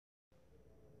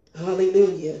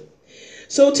Hallelujah.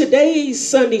 So today's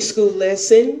Sunday school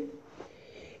lesson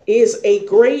is a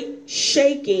great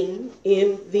shaking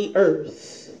in the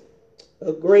earth.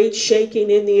 A great shaking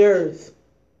in the earth.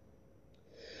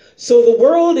 So the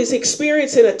world is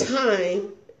experiencing a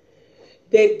time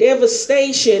that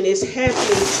devastation is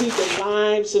happening to the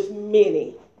lives of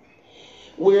many.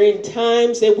 We're in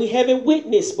times that we haven't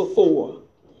witnessed before.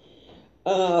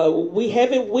 We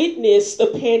haven't witnessed a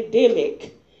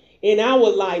pandemic in our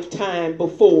lifetime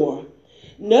before.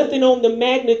 Nothing on the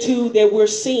magnitude that we're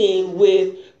seeing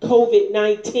with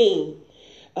COVID-19.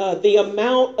 The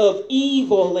amount of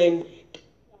evil and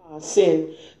chaos and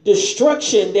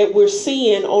destruction that we're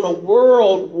seeing on a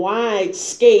worldwide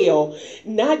scale,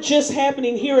 not just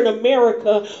happening here in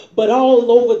America, but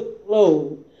all over the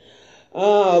globe.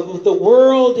 The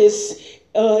world is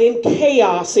in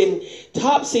chaos and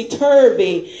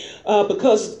topsy-turvy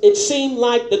because it seemed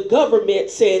like the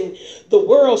governments and the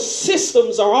world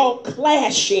systems are all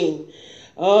clashing.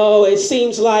 Oh, it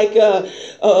seems like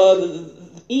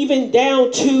even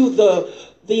down to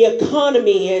the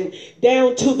economy and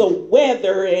down to the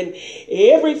weather and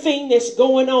everything that's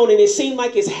going on, and it seems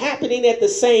like it's happening at the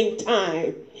same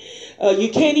time.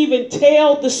 You can't even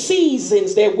tell the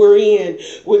seasons that we're in.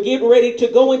 We're getting ready to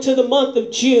go into the month of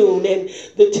June, and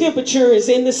the temperature is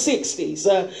in the 60s.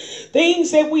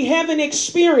 Things that we haven't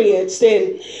experienced,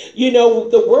 and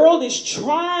the world is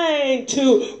trying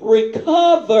to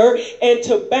recover and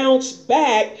to bounce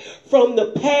back from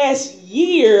the past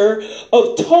year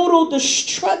of total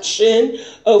destruction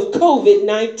of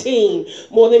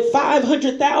COVID-19. More than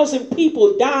 500,000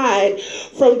 people died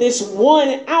from this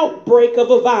one outbreak of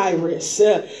a virus.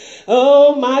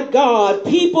 Oh my God,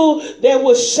 people that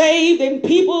were saved and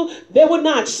people that were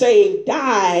not saved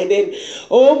died. And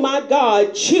oh my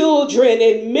God, children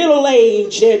and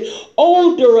middle-aged and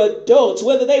older adults,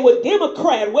 whether they were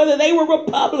Democrat, whether they were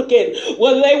Republican,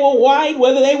 whether they were white,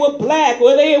 whether they were black,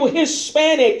 whether they were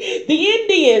Hispanic, the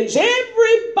Indians,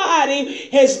 everybody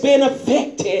has been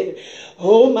affected.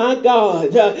 Oh my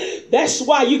God. That's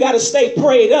why you got to stay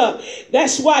prayed up.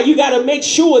 That's why you got to make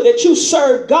sure that you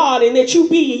serve God and that you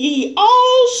be ye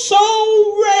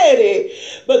also ready,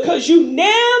 because you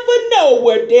never know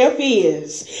where death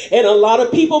is. And a lot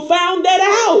of people found that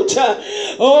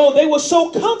out. They were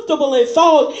so comfortable and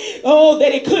thought,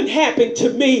 that it couldn't happen to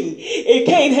me. It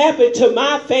can't happen to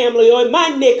my family or in my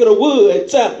neck of the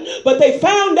woods. But they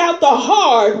found out the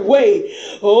hard way.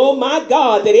 Oh my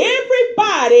God, that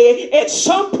everybody at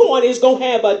some point is going to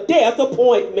have a death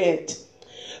appointment.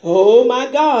 Oh my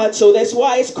God. So that's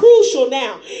why it's crucial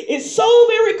now. It's so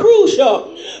very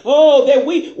crucial. That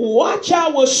we watch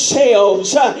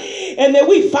ourselves and that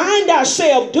we find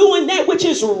ourselves doing that which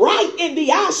is right in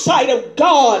the eyesight of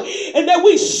God, and that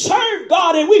we serve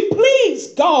God and we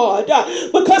please God,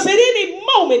 because at any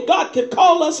moment God could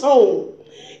call us home.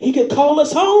 He could call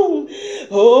us home.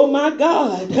 Oh my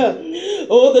God.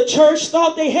 The church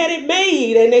thought they had it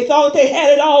made and they thought they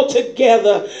had it all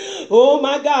together. Oh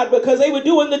my God, because they were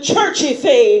doing the churchy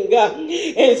thing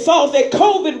and thought that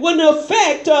COVID wouldn't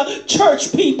affect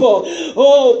church people.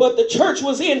 But the church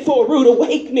was in for a rude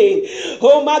awakening.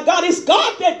 Oh my God, it's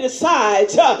God that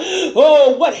decides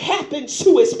what happens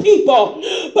to his people,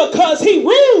 because he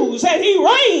rules and he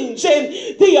reigns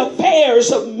in the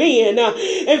affairs of men.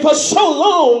 And for so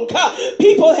long,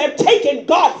 people have taken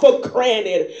God for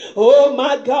granted. Oh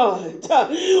my God.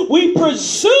 We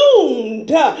presumed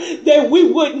that we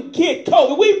wouldn't get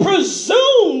COVID. We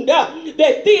presumed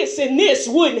that this and this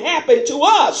wouldn't happen to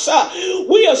us.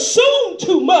 We assumed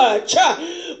too much.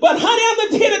 But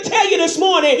honey, I'm here to tell you this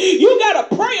morning, you got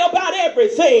to pray about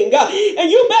everything.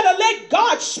 And you better let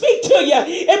God speak to you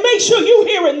and make sure you're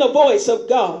hearing the voice of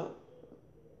God.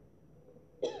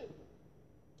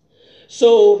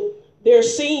 So there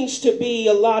seems to be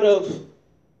a lot of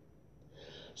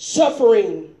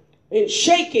suffering and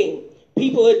shaking.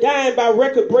 People are dying by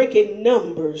record-breaking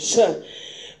numbers.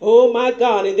 Oh my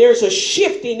God. And there's a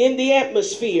shifting in the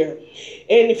atmosphere.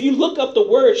 And if you look up the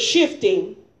word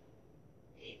shifting,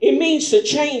 it means to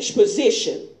change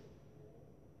position.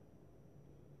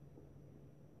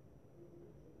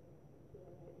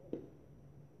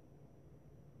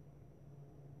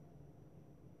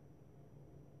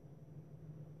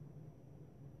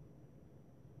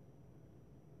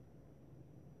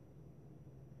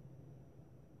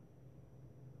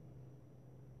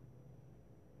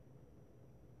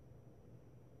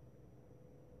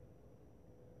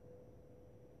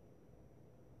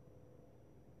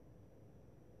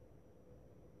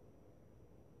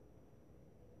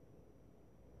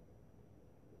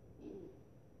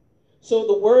 So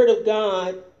the word of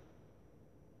God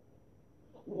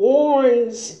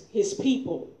warns his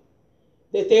people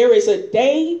that there is a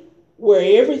day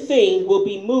where everything will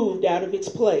be moved out of its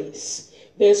place.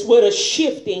 That's what a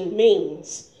shifting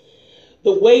means.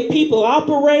 The way people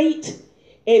operate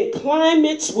and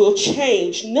climates will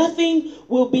change. Nothing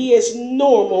will be as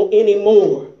normal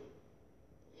anymore.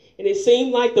 And it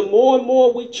seems like the more and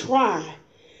more we try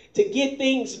to get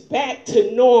things back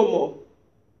to normal,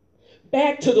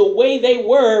 back to the way they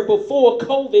were before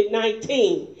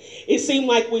COVID-19, it seemed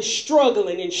like we're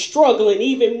struggling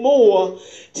even more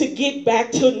to get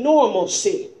back to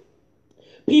normalcy.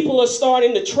 People are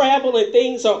starting to travel and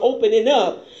things are opening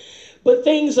up, but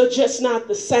things are just not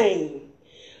the same.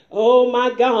 Oh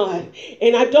my God.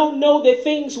 And I don't know that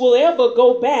things will ever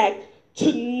go back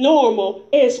to normal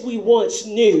as we once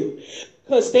knew,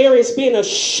 because there has been a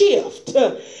shift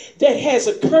that has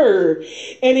occurred,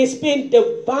 and it's been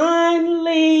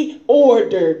divinely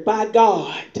ordered by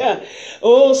God.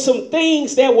 Some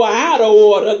things that were out of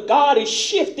order, God is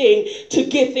shifting to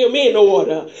get them in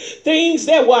order. Things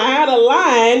that were out of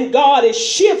line, God is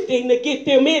shifting to get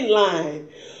them in line.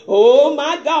 Oh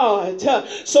my God.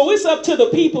 So it's up to the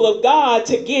people of God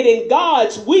to get in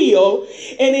God's will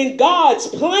and in God's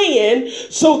plan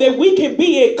so that we can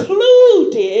be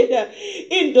included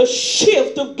in the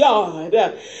shift of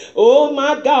God. Oh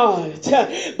my God.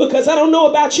 Because I don't know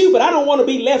about you, but I don't want to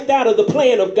be left out of the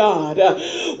plan of God.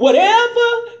 Whatever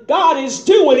God is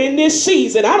doing in this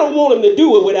season, I don't want him to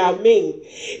do it without me.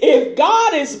 If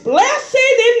God is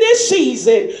blessing in this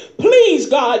season, please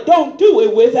God, don't do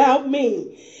it without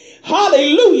me.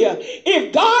 Hallelujah.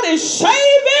 If God is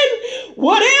saving,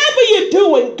 whatever you're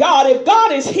doing, God, if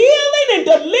God is healing and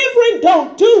delivering,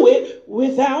 don't do it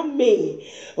without me.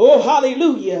 Oh,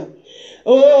 hallelujah.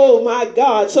 Oh, my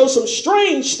God. So some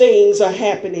strange things are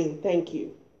happening. Thank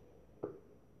you.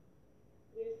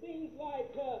 It seems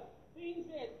like things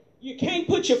that you can't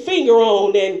put your finger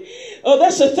on, and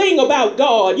that's the thing about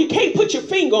God. You can't put your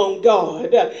finger on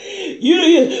God.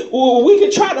 We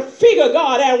can try to figure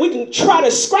God out. We can try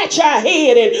to scratch our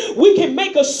head and we can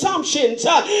make assumptions.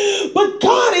 But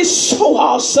God is so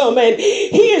awesome and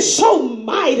he is so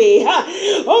mighty.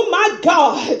 Oh my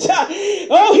God.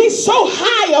 Oh, he's so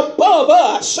high above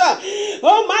us.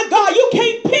 Oh my God. You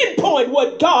can't pinpoint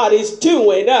what God is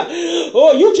doing.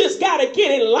 You just got to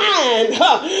get in line.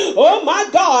 Oh my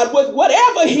God, with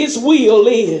whatever his will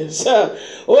is.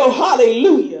 Oh,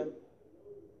 hallelujah.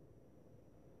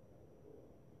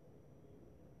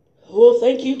 Oh,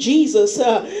 thank you, Jesus.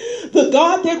 The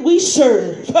God that we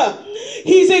serve,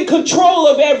 he's in control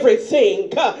of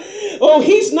everything.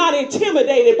 He's not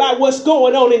intimidated by what's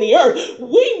going on in the earth.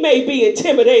 We may be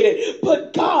intimidated,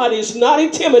 but God is not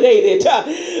intimidated.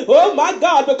 Oh my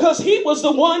God, because he was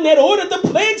the one that ordered the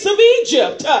plagues of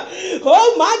Egypt.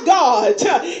 Oh my God,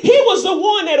 he was the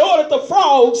one that ordered the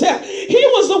frogs. He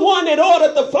was the one that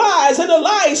ordered the flies and the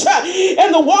lice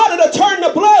and the water to turn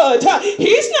to blood.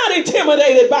 He's not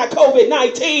intimidated by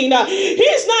COVID-19.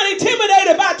 He's not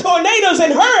intimidated by tornadoes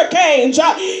and hurricanes.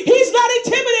 He's not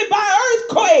intimidated by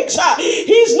earthquakes.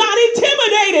 He's not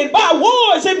intimidated by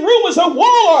wars and rumors of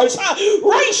wars,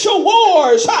 racial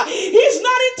wars. He's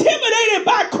not intimidated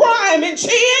by crime and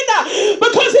sin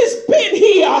because it's been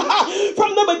here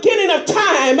from the beginning of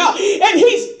time, and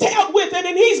he's dealt with it,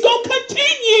 and he's going to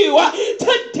continue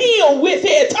to deal with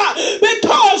it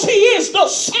because he is the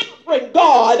sovereign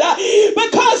God,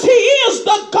 because he is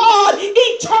the God,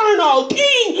 eternal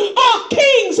King of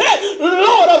kings and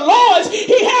Lord of lords.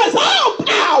 He has all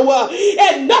power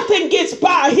and nothing gets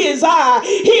by his eye.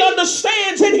 He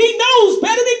understands and he knows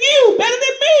better than you, better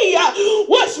than me,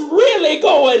 what's really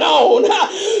going on.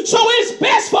 So it's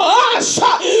best for us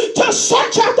to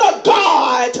search after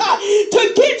God,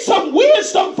 to get some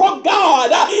wisdom from God,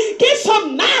 get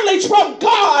some knowledge from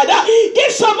God,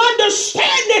 get some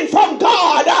understanding from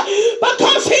God,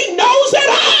 because he knows it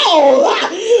all,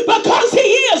 because he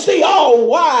is the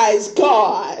all-wise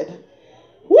God.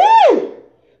 Woo!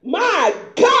 My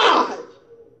God!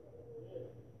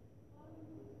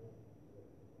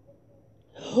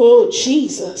 Oh,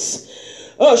 Jesus.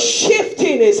 A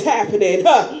shifting is happening.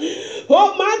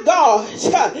 Oh, my God.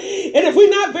 And if we're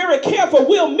not very careful,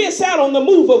 we'll miss out on the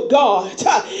move of God.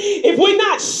 If we're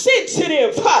not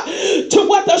sensitive to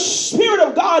what the Spirit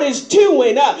of God is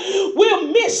doing, we'll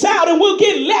miss out and we'll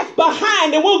get left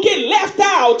behind and we'll get left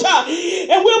out.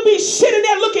 And we'll be sitting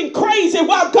there looking crazy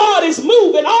while God is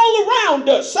moving all around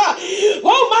us.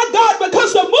 Oh, my God,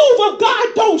 because the move of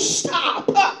God don't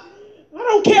stop. I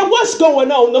don't care what's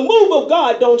going on. The move of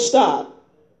God don't stop.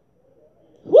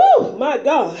 Woo, my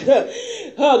God.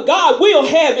 God will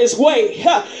have his way.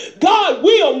 God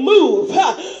will move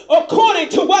according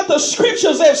to what the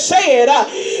scriptures have said.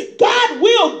 God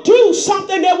will do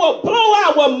something that will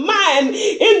blow our mind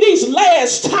in these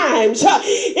last times,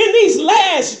 in these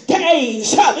last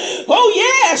days. Oh,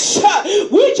 yes.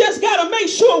 We just got to make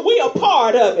sure we are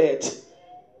part of it.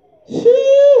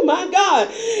 Whew, my God.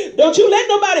 Don't you let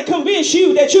nobody convince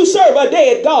you that you serve a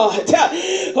dead God.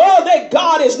 Oh, that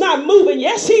God is not moving.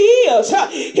 Yes, he is.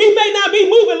 He may not be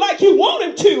moving like you want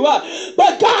him to,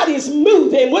 but God is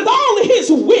moving with all of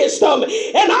his wisdom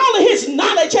and all of his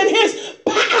knowledge and his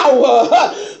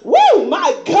power. Woo,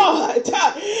 my God.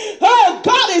 Oh,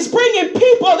 God is bringing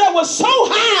people that were so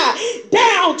high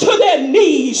down to their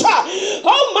knees.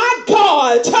 Oh, my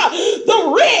God. The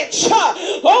rich.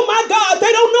 Oh, my God.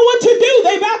 They don't know what to do.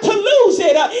 They about to lose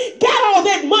it. Got all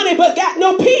that money but got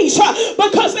no peace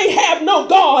because they have no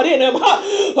God in them.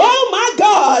 Oh, my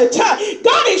God.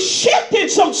 God is shifting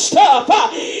some stuff.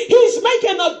 He's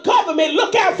making the government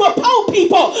look out for poor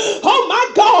people. Oh,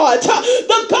 my God.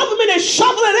 The government is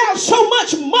shoveling out so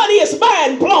much money, it's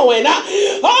mind blowing.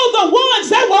 All the ones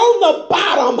that were on the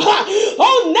bottom,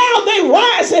 oh, now they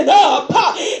rising up,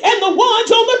 and the ones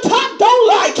on the top don't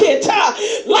like it,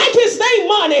 like it's their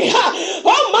money.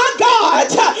 Oh my God,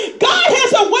 God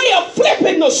has a way of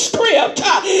flipping the script,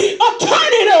 of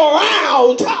turning it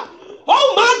around.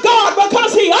 Oh my God,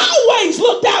 because he always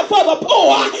looked out for the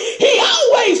poor. He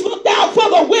always looked out for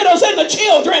the widows and the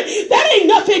children. That ain't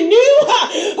nothing new.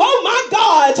 Oh my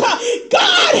God.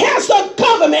 God has the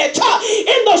government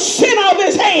in the center of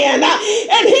his hand,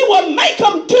 and he will make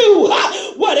them do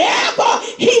whatever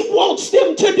he wants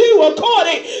them to do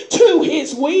according to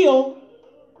his will.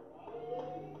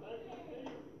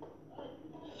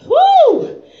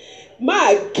 Woo!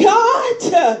 My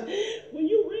God. When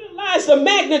you realize the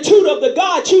magnitude of the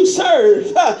God you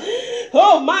serve,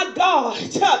 oh my God,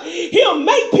 he'll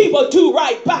make people do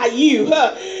right by you.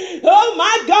 Oh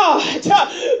my God,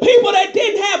 people that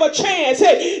didn't have a chance,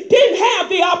 that didn't have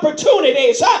the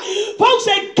opportunities, folks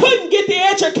that couldn't get the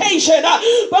education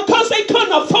because they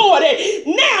couldn't afford it.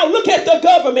 Now look at the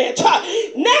government.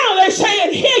 Now they're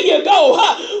saying, here you go.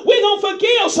 We're going to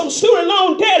forgive some student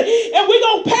loan debt, and we're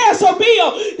going to pass a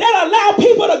bill that allow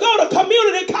people to go to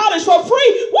community college for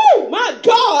free. Woo, my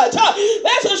God,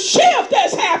 there's a shift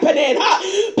that's happening.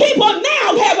 People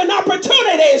now having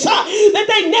opportunities that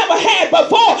they never had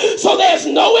before, so there's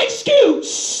no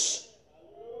excuse.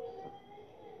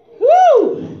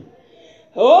 Woo.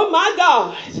 Oh my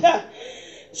God.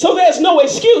 So there's no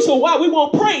excuse for why we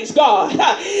won't praise God.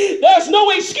 There's no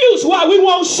excuse why we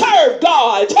won't serve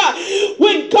God.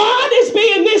 When God is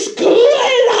being this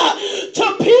good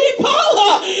to people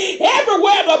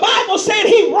everywhere, the Bible said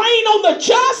he reigned on the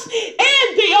just and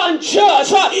the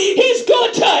unjust. He's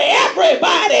good to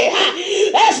everybody.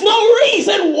 There's no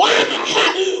reason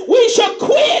why we should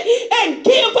quit and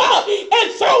give up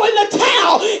and throw in the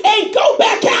towel and go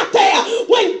back out there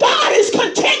when God is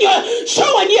continuing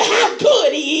showing you how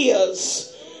good he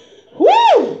is.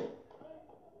 Woo!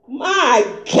 My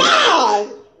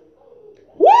God!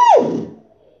 Woo!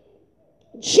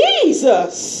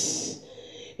 Jesus!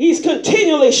 He's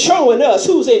continually showing us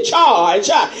who's in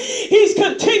charge. He's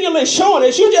continually showing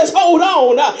us. You just hold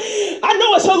on. I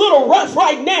know it's a little rough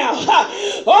right now.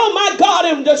 Oh my God,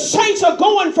 and the saints are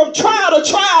going from trial to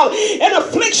trial and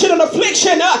affliction to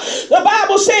affliction. The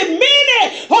Bible said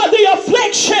many are the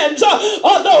afflictions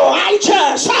of the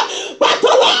righteous, but the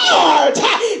Lord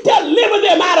delivered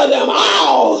them out of them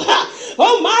all.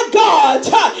 Oh my God,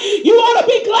 you ought to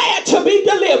be glad to be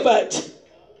delivered.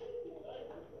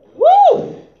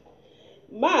 Woo!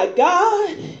 My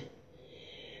God.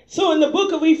 So in the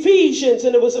book of Ephesians,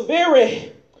 and it was a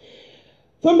very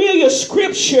familiar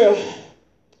scripture,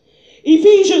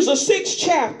 Ephesians, the 6th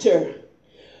chapter,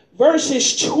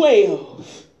 verses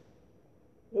 12.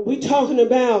 We're talking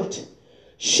about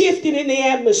shifting in the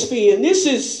atmosphere, and this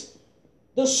is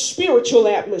the spiritual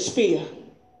atmosphere.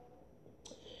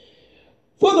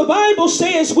 For the Bible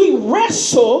says we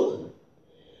wrestle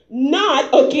not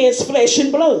against flesh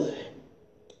and blood,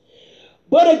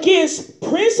 but against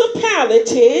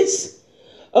principalities,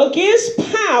 against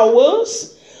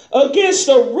powers, against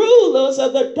the rulers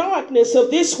of the darkness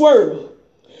of this world,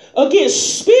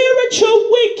 against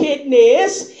spiritual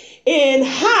wickedness in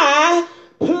high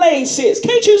places.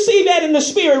 Can't you see that in the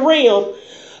spirit realm?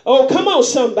 Oh, come on,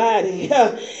 somebody.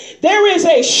 There is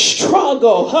a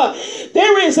struggle.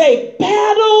 There is a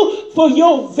battle for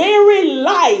your very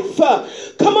life.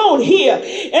 Come on here.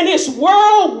 And it's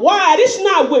worldwide. It's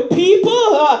not with people.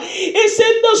 It's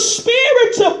in the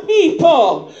spirits of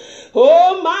people.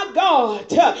 Oh my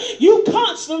God. You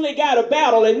constantly got to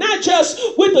battle, and not just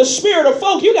with the spirit of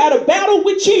folk. You got to battle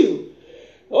with you.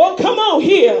 Oh, come on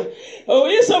here. Oh,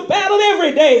 it's a battle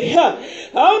every day. I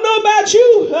don't know about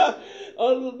you.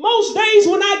 Most days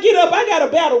when I get up, I got to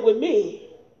battle with me.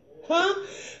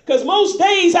 Because most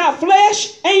days our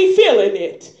flesh ain't feeling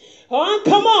it.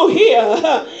 Come on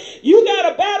here. You got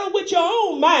to battle with your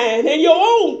own mind and your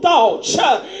own thoughts.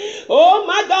 Oh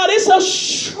my God, it's a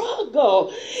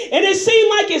struggle. And it seems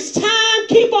like as time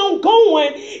keep on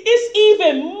going, it's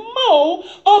even more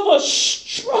of a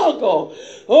struggle.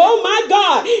 Oh my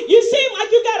God, you seem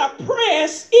like you got to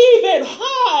press even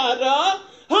harder.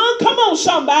 Come on,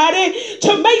 somebody,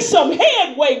 to make some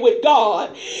headway with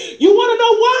God. You want to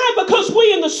know why? Because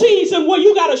we're in the season where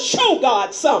you got to show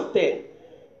God something.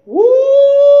 Woo!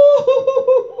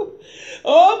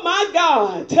 Oh my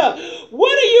God.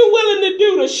 What are you willing to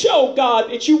do to show God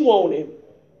that you want him?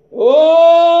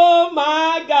 Oh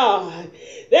my God.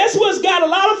 That's what's got a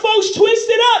lot of folks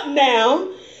twisted up now.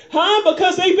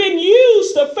 Because they've been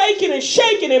used to faking and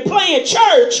shaking and playing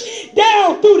church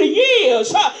down through the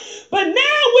years. But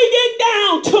now we get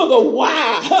down to the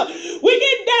why. We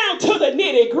get down to the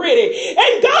nitty gritty.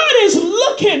 And God is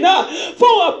looking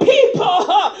for a people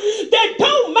that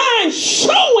don't mind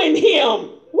showing him.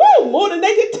 Woo, more than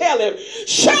they can tell him.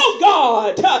 Show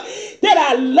God that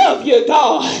I love you,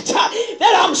 God.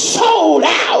 That I'm sold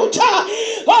out.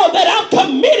 That I'm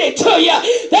committed to you.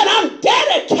 That I'm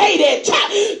dedicated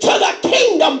to the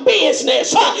kingdom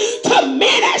business, to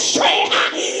ministry.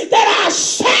 That I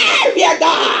serve you,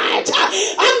 God.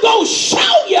 I'm going to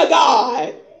show you,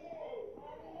 God.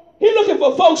 He's looking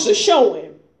for folks to show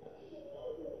him.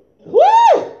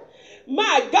 Woo!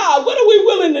 My God, what are we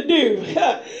willing to do?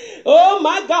 Oh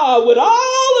my God, with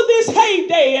all of this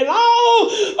heyday and all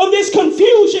of this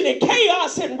confusion and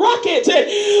chaos and rockets and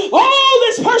all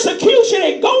this persecution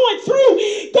and going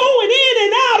in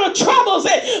and out of troubles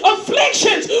and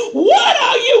afflictions, what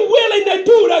are you willing to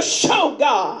do to show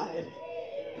God?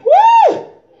 Woo!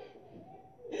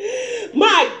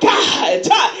 My God,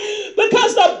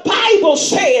 because the Bible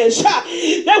says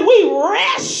that we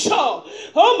wrestle.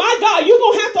 Oh my God, you're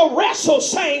going to have to wrestle,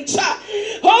 saints.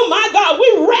 Oh my God,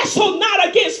 we wrestle not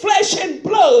against flesh and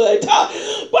blood,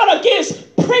 but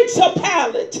against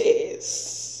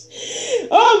principalities.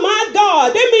 Oh my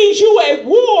God, that means you're at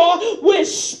war with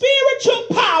spiritual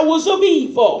powers of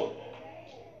evil.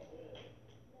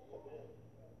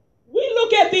 We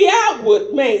look at the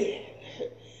outward man.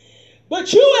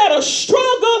 But you at a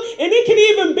struggle, and it can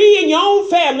even be in your own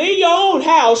family, in your own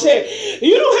house. And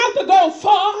you don't have to go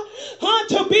far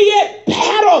to be at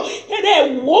battle and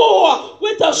at war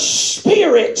with the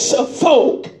spirits of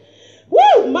folk.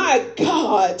 Woo, my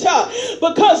God.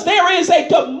 Because there is a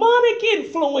demonic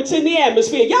influence in the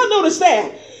atmosphere. Y'all notice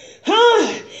that?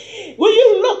 When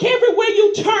you look everywhere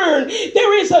you turn,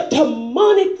 there is a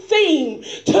demonic theme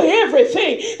to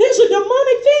everything. There's a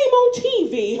demonic theme on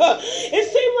TV. It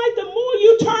seems like the more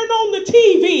you turn on the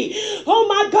TV, oh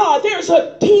my God, there's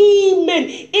a demon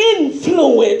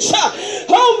influence.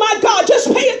 Oh my God,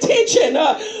 just pay attention.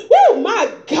 Oh my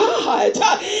God.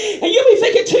 And you'll be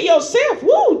thinking to yourself,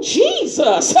 whoa,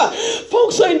 Jesus.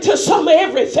 Folks are into some of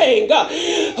everything.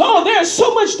 Oh, there's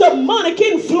so much demonic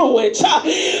influence.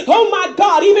 Oh my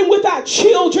God, even with our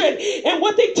children and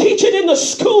what they're teaching in the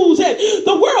schools and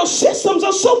the world systems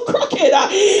are so crooked.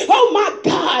 Oh my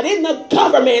God, in the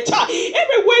government,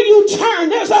 everywhere you turn,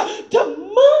 there's a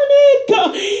demonic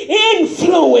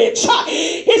influence.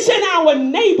 It's in our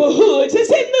neighborhoods.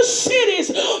 It's in the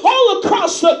cities all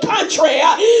across the country.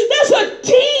 There's a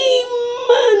demon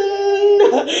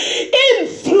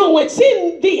influence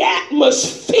in the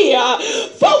atmosphere.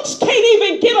 Folks can't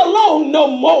even get along no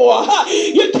more.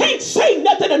 You can't say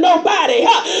nothing to nobody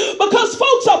because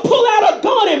folks will pull out a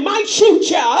gun and might shoot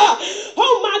you.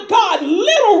 Oh my God,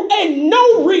 little and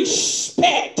no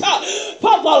respect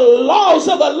for the laws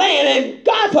of the land, and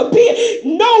God forbid,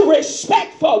 no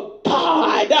respect for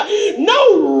God,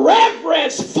 no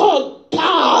reverence for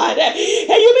God. And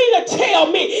you mean to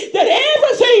tell me that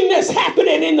everything that's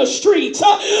happening in the streets,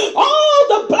 all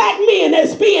the black men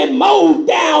that's being mowed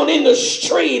down in the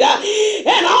street,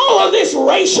 and all of this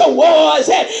racial wars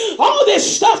and all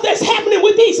this stuff that's happening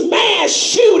with these mass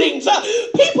shootings,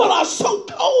 people are so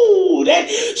cold and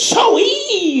so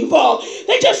evil.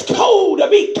 They're just cold to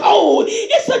be cold.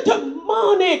 It's a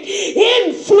demonic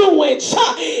influence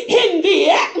in the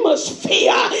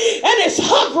atmosphere, and it's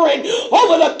hovering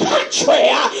over the country.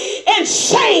 And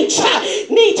saints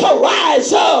need to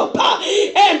rise up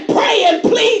and pray and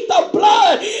plead the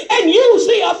blood and use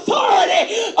the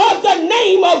authority of the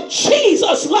name of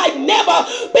Jesus like never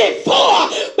before,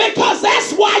 because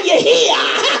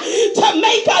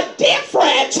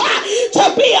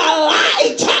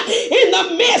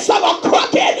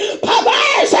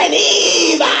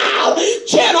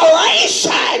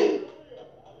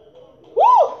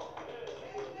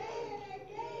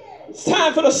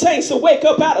time for the saints to wake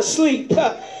up out of sleep.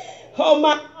 Oh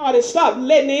my God, and stop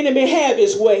letting the enemy have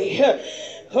his way.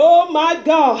 Oh my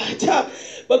God.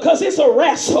 Because it's a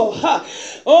wrestle.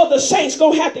 Oh, the saints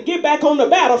gonna have to get back on the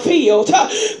battlefield.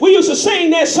 We used to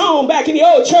sing that song back in the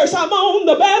old church. I'm on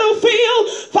the battlefield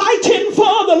fighting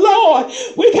for the Lord.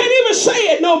 We can't even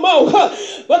say it no more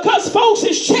because folks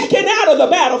is checking out of the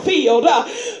battlefield.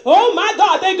 Oh my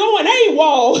God, they're going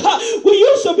AWOL. We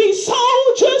used to be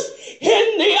soldiers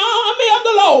in the army of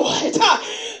the Lord.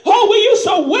 Oh, we used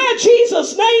to wear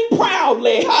Jesus' name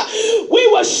proudly. We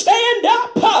would stand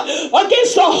up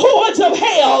against the hordes of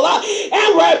hell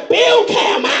and rebuke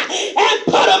him and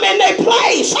put them in their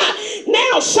place.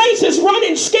 Now saints is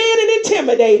running scared and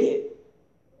intimidated.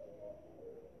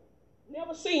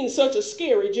 Never seen such a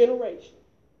scary generation.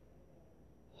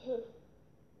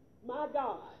 My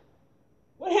God.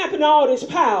 What happened to all this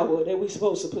power that we're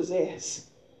supposed to possess?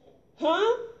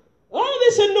 Huh? All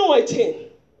this anointing.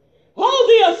 All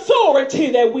the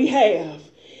authority that we have,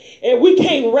 and we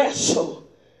can't wrestle.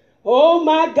 Oh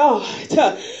my God.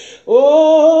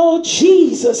 Oh,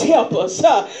 Jesus, help us.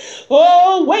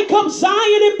 Oh, wake up,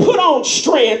 Zion, and put on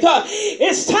strength.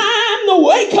 It's time to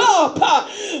wake up.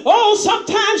 Oh,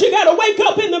 sometimes you got to wake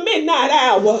up in the midnight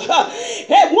hour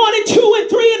at 1 and 2 and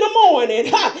 3 in the morning.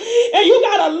 And you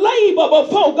got to labor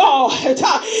before God.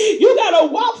 You got to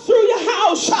walk through your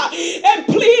house and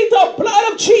plead the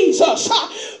blood of Jesus.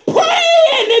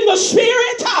 Praying in the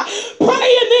spirit,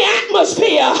 pray in the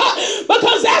atmosphere,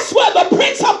 because that's where the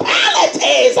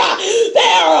principalities,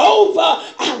 they're over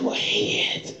our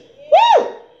head.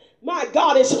 Woo! My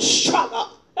God, it's a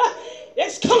struggle.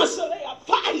 It's constantly a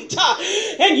fight,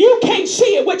 and you can't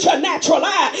see it with your natural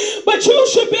eye, but you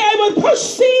should be able to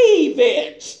perceive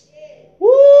it.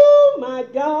 Woo, my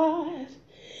God.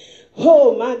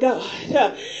 Oh my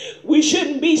God, we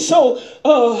shouldn't be so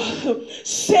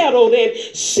settled and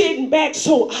sitting back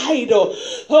so idle,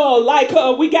 like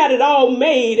we got it all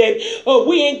made and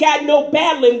we ain't got no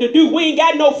battling to do. We ain't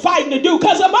got no fighting to do,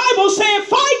 because the Bible said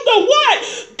fight the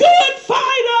what? Good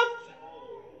fight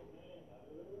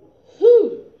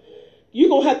of. You're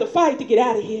going to have to fight to get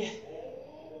out of here.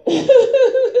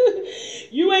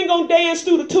 You ain't going to dance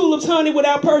through the tulips, honey,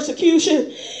 without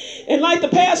persecution. And like the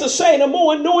pastor say, the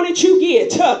more anointed you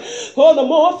get, or the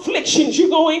more afflictions you're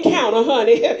going to encounter,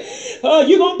 honey.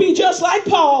 You're going to be just like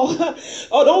Paul.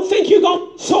 Don't think you're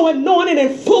going to be so anointed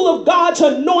and full of God's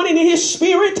anointing in his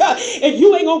spirit, and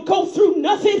you ain't going to go through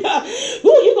nothing.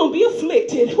 You're going to be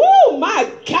afflicted. Oh, my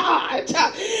God.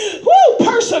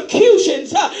 Persecutions.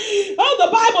 The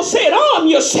Bible said, arm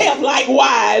yourself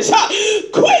likewise.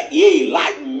 Quit ye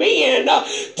like men.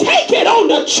 Take it on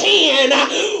the chin.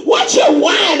 What you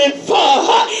whining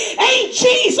for? Ain't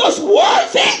Jesus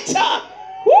worth it?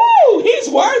 Woo, he's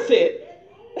worth it.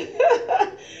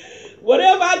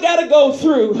 Whatever I got to go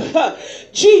through,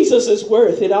 Jesus is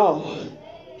worth it all.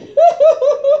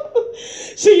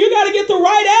 See, you got to get the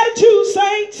right attitude,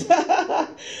 saints.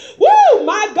 Woo,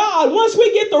 my God, once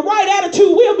we get the right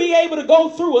attitude, we'll be able to go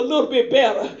through a little bit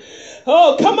better.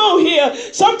 Oh, come on here.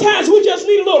 Sometimes we just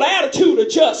need a little attitude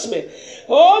adjustment.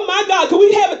 Oh, my God, because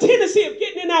we have a tendency of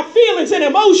getting in our feelings and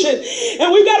emotions,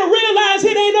 and we've got to realize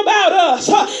it ain't about us.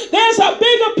 There's a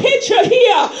bigger picture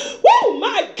here. Woo,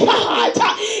 my God.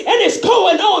 And it's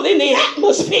going on in the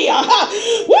atmosphere.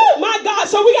 Woo, my God.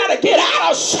 So we got to get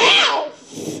out of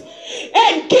self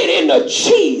and get into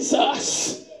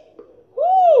Jesus.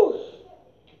 Woo,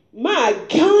 my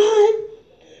God.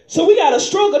 So we got to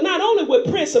struggle not only with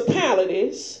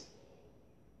principalities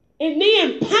and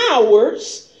then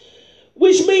powers,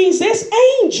 which means there's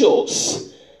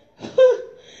angels.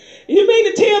 You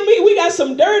mean to tell me we got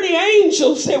some dirty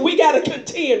angels that we got to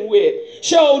contend with?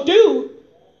 Sure do.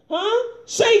 Huh?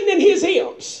 Satan and his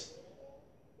imps.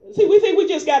 See, we think we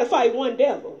just got to fight one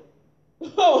devil.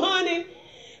 Oh, honey,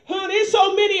 there's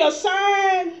so many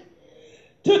assigned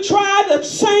to try the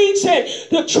saints and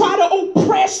to try to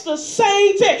oppress the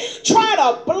saints and try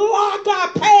to block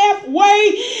our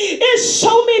pathway. There's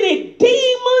so many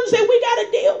demons that we got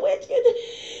to deal with.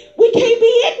 We can't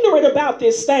be ignorant about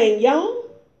this thing,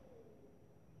 y'all.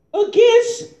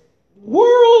 Against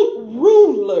world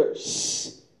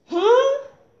rulers, huh?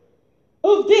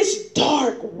 Of this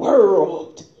dark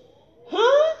world,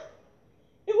 huh?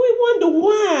 And we wonder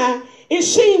why it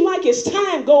seems like as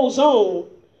time goes on,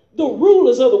 the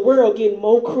rulers of the world getting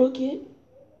more crooked.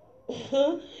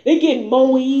 Huh? They're getting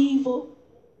more evil.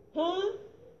 Huh?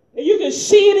 And you can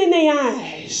see it in their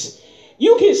eyes.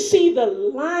 You can see the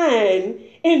line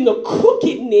and the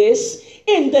crookedness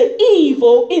and the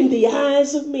evil in the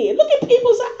eyes of men. Look at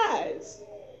people's eyes.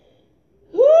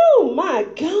 Oh, my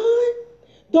God.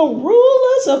 The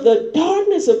rulers because of the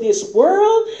darkness of this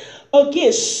world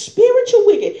against spiritual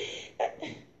wicked.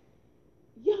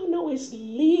 Y'all know it's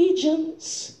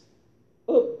legions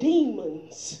of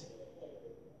demons,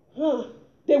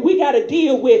 that we got to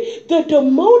deal with. The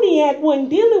demoniac wasn't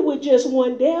dealing with just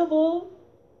one devil.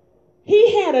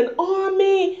 He had an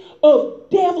army of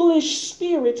devilish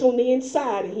spirits on the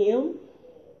inside of him,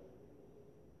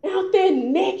 out there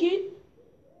naked,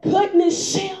 cutting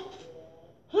himself.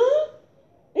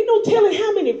 Ain't no telling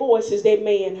how many voices that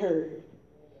man heard.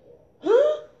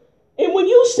 And when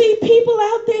you see people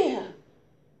out there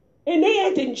and they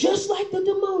acting just like the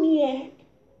demoniac,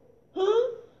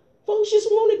 folks just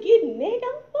want to get naked.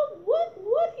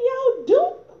 What y'all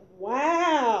do?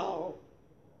 Wow.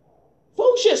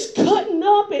 Folks just cutting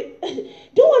up and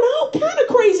doing all kind of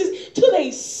crazies to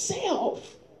they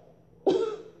self.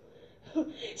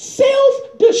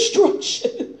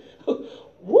 Self-destruction.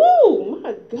 Whoa,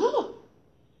 my God.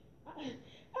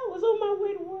 I was on my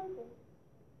way to work.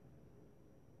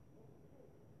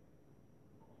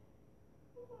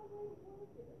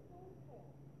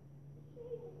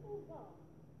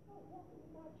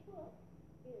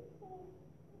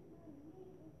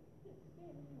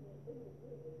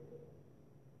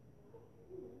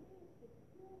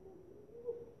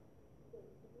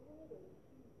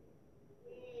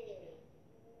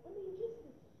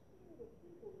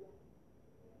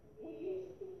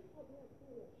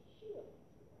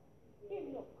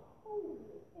 In the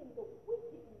coldness and the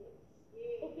wickedness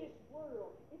of this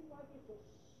world, it's like it's a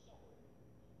sword.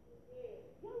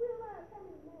 Y'all realize how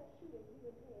many mass shootings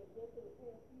we have had just in the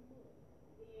past few months?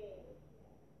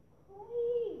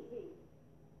 Crazy.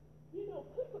 You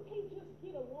know, people can't just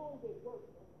get along with work.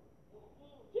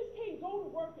 Just can't go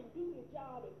to work and do their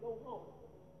job and go home.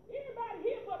 Everybody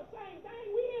here for the same thing.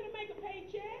 We here to make a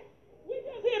paycheck. We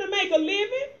just here to make a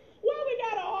living. Why we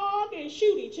gotta argue and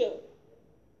shoot each other?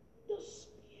 The spirit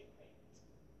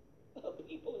of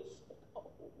people is so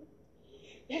cold.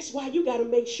 That's why you got to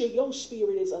make sure your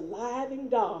spirit is alive in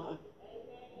God.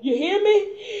 You hear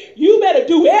me? You better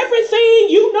do everything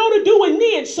you know to do and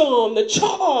then some to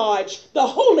charge the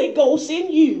Holy Ghost in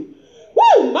you.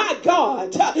 Woo, my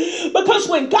God. Because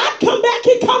when God come back,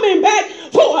 he coming back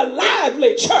for a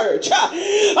lively church.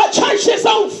 A church that's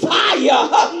on fire.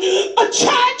 A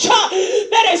church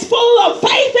that is full of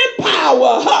faith and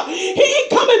power. He ain't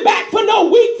coming back for no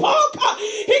weak folk.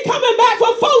 He coming back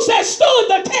for folks that stood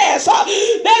the test.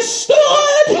 That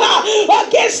stood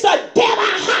against the devil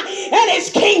and his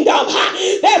kingdom.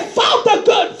 That fought the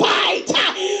good fight.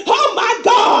 Oh my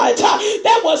God.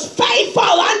 That was faithful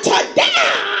unto death.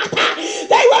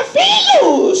 They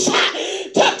refuse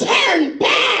to turn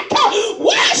back.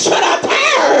 Why should I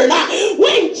turn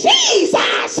when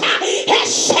Jesus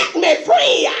has set me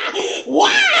free?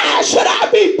 Why should I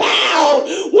be bound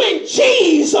when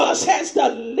Jesus has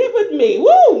delivered me?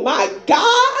 Woo, my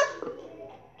God.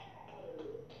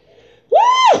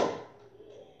 Woo!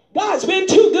 God's been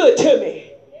too good to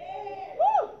me.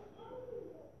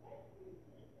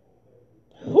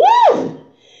 Woo! Woo!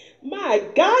 My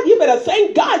God, you better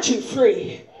thank God you're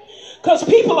free. Because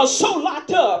people are so locked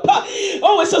up.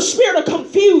 Oh, it's a spirit of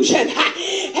confusion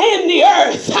in the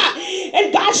earth.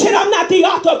 And God said, I'm not the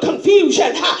author of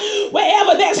confusion.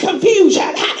 Wherever there's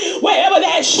confusion, wherever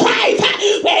there's strife,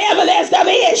 wherever there's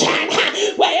division,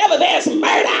 wherever there's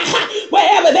murder,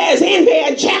 wherever there's envy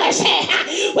and jealousy,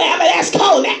 wherever there's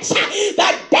coldness,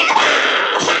 the devil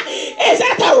is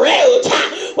at the root.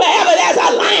 Wherever there's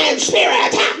a lying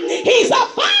spirit, he's the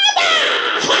father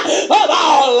of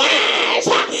all lies.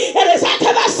 It is up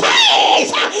to the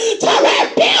saints to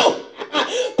rebuke,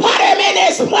 put him in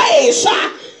his place.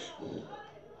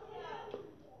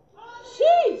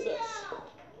 Jesus.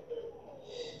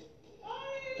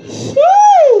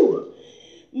 Woo!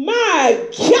 My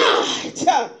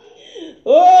God.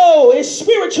 Oh, it's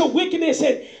spiritual wickedness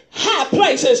in high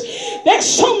places. There's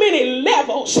so many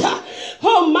levels.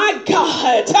 Oh my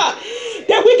God.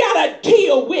 That we got to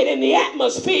deal with in the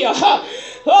atmosphere.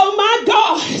 Oh my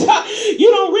God.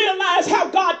 You don't realize how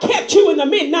God kept you in the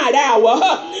midnight hour.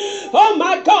 Oh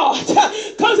my God.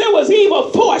 Because there was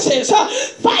evil forces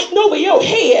fighting over your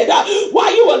head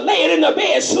while you were laying in the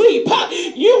bed sleep.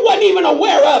 You weren't even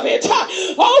aware of it.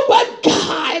 Oh but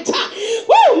God.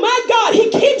 Oh my God.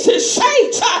 He keeps his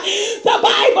saints. The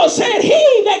Bible said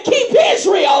he that keep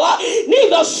Israel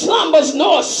neither slumbers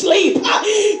nor sleep.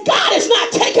 God is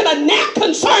not taking a nap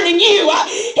concerning you.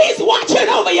 He's watching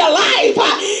over your life.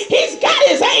 He's got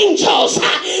his angels,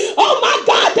 oh my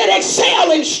God, that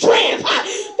excel in strength,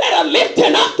 that are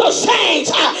lifting up the saints.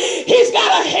 He's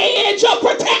got a hedge of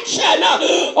protection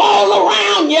all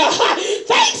around you.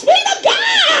 Thanks be to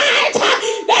God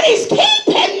that he's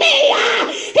keeping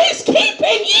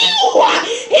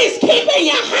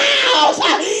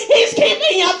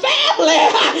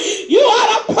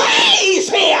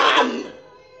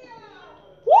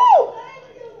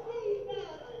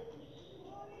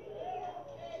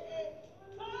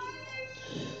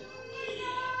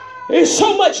There's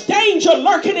so much danger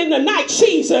lurking in the night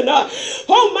season.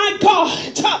 Oh my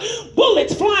God,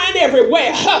 bullets flying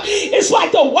everywhere. It's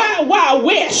like the wild, wild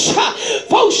west.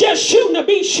 Folks just shooting to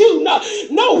be shooting.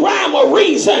 No rhyme or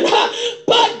reason.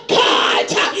 But God,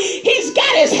 he's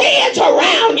got his hands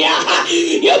around you.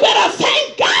 You better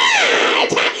thank God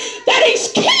that he's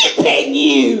keeping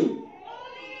you.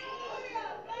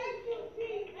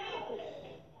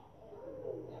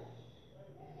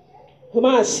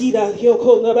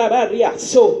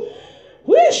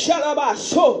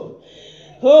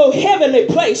 Oh, heavenly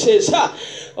places.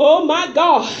 Oh my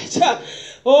God.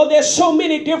 Oh, there's so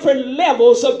many different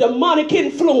levels of demonic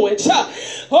influence.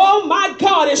 Oh my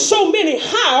God, there's so many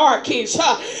hierarchies.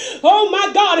 Oh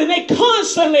my God, and they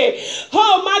constantly,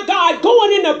 oh my God,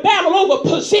 going into battle over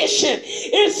position.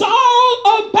 It's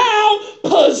all about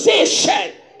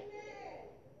position.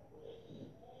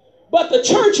 But the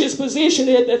church is positioned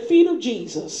at the feet of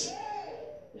Jesus.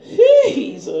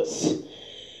 Jesus.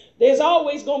 There's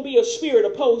always going to be a spirit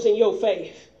opposing your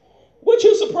faith. What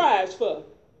you surprised for?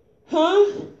 Huh?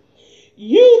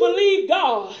 You believe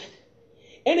God.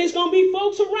 And there's going to be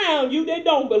folks around you that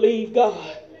don't believe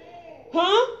God.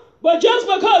 Huh? But just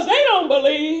because they don't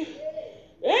believe,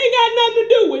 they ain't got nothing to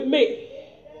do with me.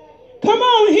 Come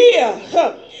on here.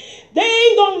 They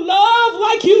ain't going to love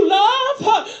like you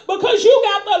love because you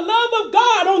got the love of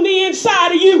God on the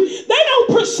inside of you. They don't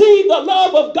perceive the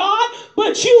love of God,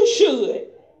 but you should.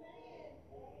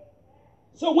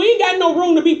 So we ain't got no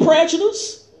room to be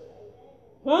prejudiced.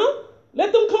 Huh?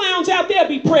 Let them clowns out there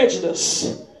be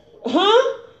prejudiced.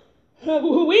 Huh?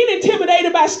 We ain't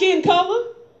intimidated by skin color.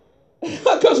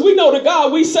 Because we know the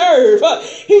God we serve.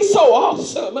 He's so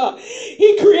awesome.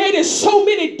 He created so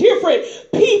many different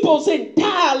peoples and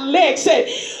dialects. And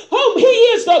he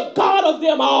is the God of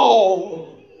them all.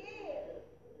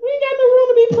 We ain't got no room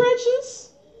to be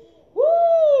precious.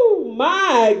 Woo,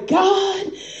 my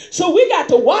God. So we got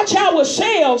to watch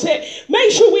ourselves and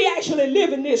make sure we actually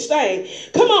live in this thing.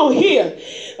 Come on here.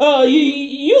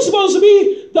 You're supposed to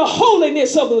be the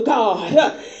holiness of the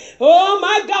God. Oh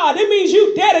my God, that means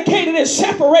you dedicated and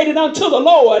separated unto the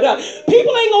Lord.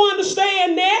 People ain't gonna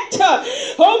understand that.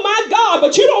 Oh my God,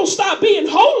 but you don't stop being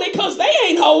holy because they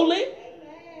ain't holy.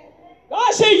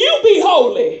 God said you be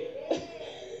holy.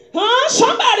 Huh?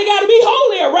 Somebody got to be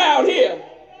holy around here.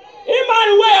 It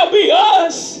might well be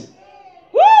us.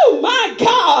 Woo, my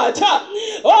God.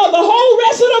 Oh, the whole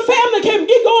rest of the family can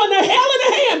get going to hell in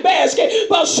a handbasket,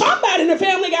 but somebody in the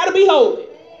family got to be holy.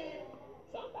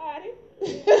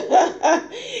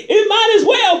 It might as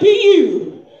well be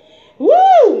you.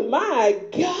 Woo, my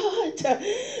God.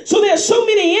 So there's so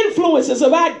many influences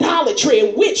of idolatry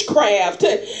and witchcraft.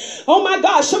 Oh my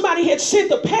God, somebody had sent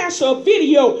the pastor a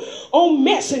video on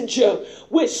Messenger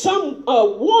with some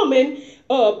woman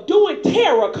doing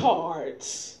tarot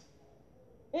cards.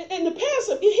 And the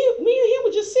pastor, me and him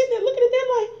were just sitting there looking at them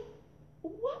like,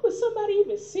 why would somebody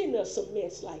even send us a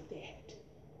mess like that?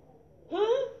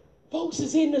 Huh? Folks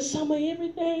is in the summer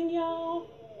everything, y'all.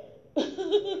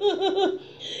 A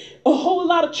whole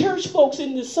lot of church folks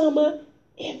in the summer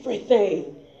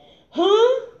everything.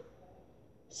 Huh?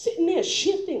 Sitting there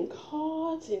shifting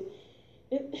cards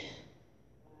and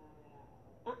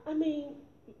I mean,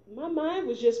 my mind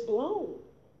was just blown.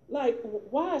 Like,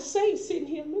 why is saints sitting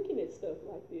here looking at stuff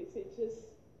like this? It just,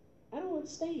 I don't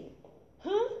understand.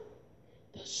 Huh?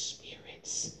 The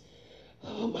spirits,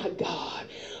 oh my God,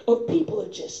 of people are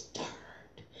just turned.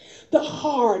 The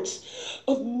hearts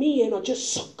of men are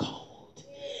just so cold.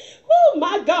 Oh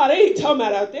my God, I ain't talking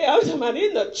about out there. I'm talking about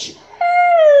in the church.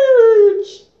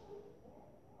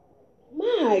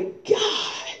 My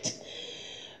God.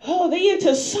 Oh, they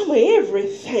into some of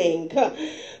everything.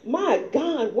 My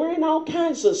God, wearing all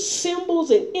kinds of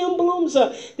symbols and emblems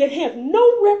that have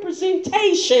no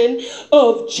representation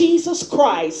of Jesus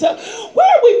Christ. Where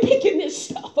are we picking this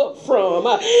stuff up from?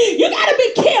 You got to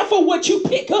be careful what you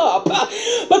pick up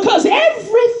because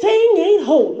everything ain't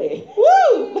holy.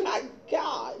 Woo, my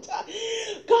God.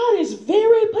 God is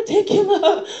very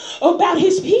particular about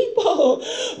his people.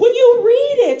 When you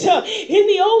read it in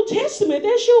the Old Testament,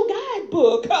 that's your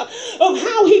guidebook of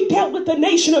how he dealt with the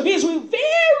nation of Israel.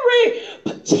 Very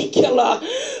particular.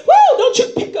 Woo, don't you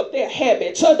pick up their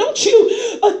habits. Don't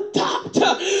you adopt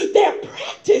their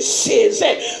practices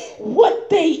and what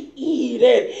they eat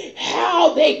and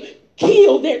how they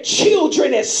kill their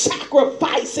children as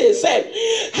sacrifices and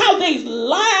how they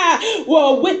lie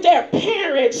with their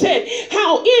parents and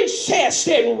how incest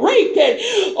and rape and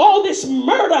all this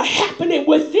murder happening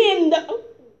within the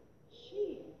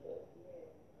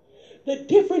the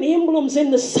different emblems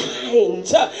and the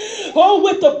signs,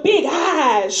 with the big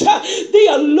eyes, the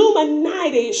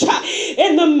Illuminatis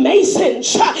and the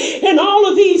Masons and all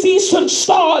of these Eastern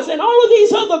Stars and all of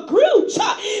these other groups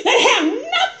that have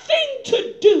nothing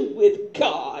to do with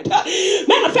God.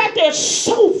 Matter of fact, they're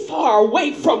so far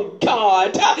away from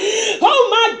God. Oh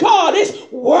my God, it's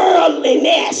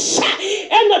worldliness.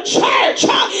 And the church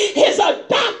has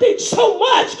adopted so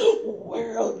much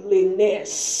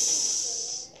worldliness.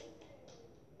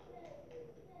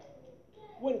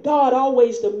 When God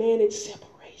always demanded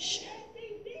separation.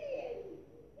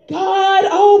 God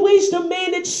always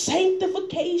demanded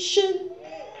sanctification.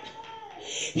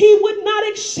 He would not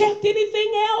accept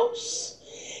anything else.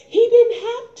 He didn't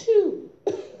have to.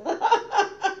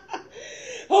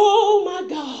 Oh my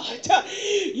God.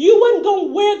 You wasn't going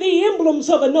to wear the emblems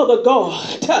of another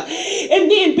God and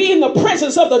then be in the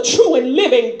presence of the true and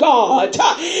living God.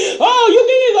 Oh, you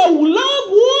can either love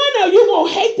one or you're going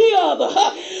to hate the other.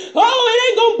 Oh, it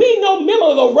ain't going to be no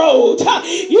middle of the road.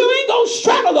 You ain't going to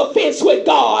straddle the fence with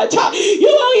God.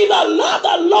 You will either love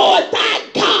the Lord thy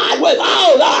God with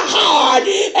all thy heart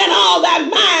and all thy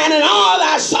mind and all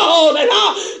thy soul and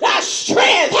all thy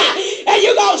strength, and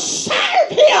you're going to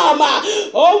serve him.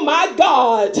 Oh my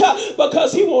God,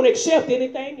 because he won't accept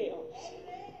anything else.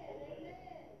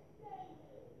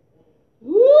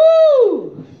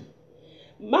 Woo!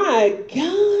 My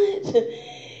God.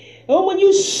 Oh, when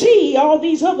you see all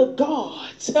these other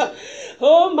gods,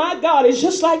 oh my God, it's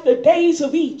just like the days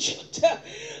of Egypt.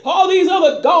 All these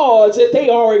other gods that they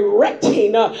are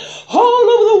erecting all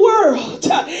over the world.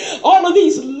 All of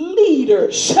these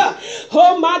leaders.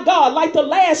 Oh my God, like the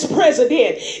last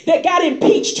president that got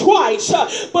impeached twice,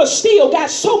 but still got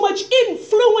so much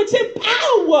influence and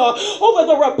power over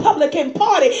the Republican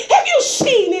Party. Have you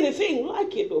seen anything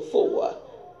like it before?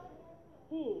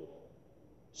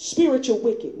 Spiritual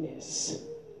wickedness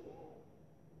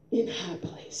in high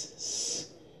places.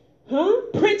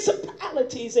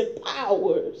 Principalities and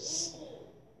powers.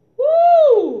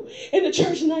 Woo! And the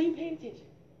church is not even paying attention.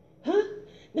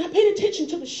 Not paying attention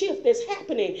to the shift that's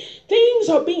happening. Things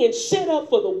are being set up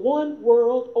for the one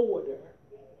world order.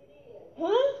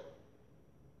 I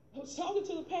was talking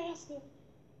to the pastor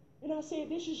and I said,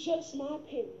 this is just my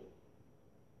opinion.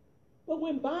 But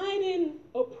when Biden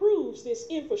approves this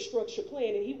infrastructure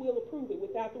plan, and he will approve it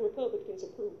without the Republicans'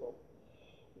 approval,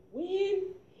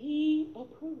 when he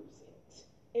approves it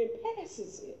and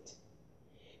passes it,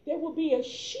 there will be a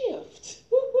shift.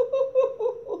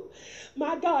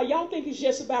 My God, y'all think it's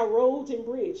just about roads and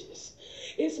bridges.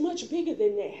 It's much bigger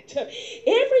than that.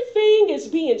 Everything is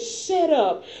being set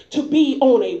up to be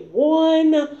on a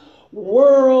one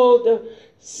world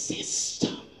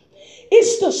system.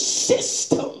 It's the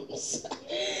systems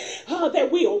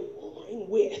that we are warring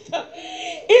with.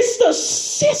 It's the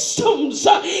systems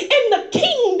and the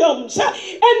kingdoms and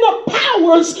the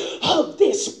powers of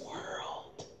this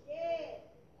world.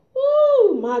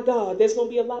 Oh my God, there's going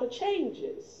to be a lot of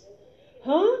changes.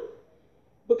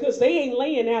 Because they ain't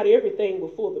laying out everything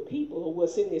before the people of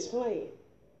what's in this plan.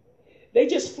 They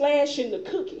just flashing the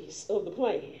cookies of the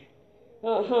plan.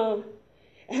 And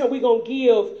we're going to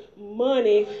give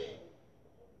money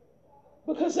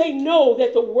because they know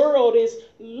that the world is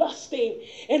lusting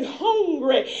and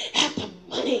hungry after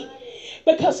money,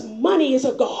 because money is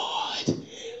a god.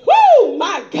 Oh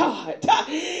my God.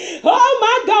 Oh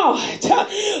my God.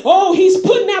 Oh, he's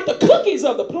putting out the cookies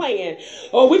of the plan.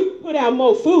 Oh, we put out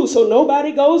more food so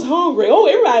nobody goes hungry. Oh,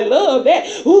 everybody love that.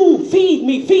 Ooh, feed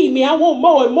me. I want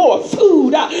more and more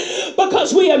food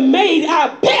because we have made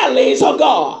our bellies a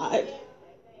god.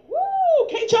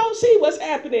 Can't y'all see what's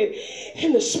happening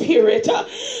in the spirit? They're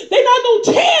not going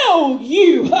to tell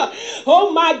you,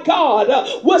 oh my God,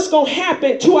 what's going to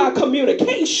happen to our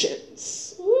communications.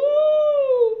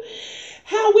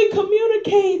 How we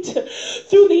communicate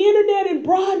through the internet and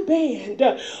broadband.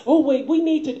 Oh, wait, we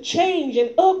need to change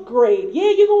and upgrade.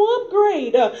 Yeah, you're going to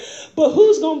upgrade. But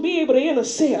who's going to be able to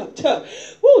intercept?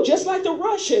 Just like the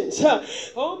Russians.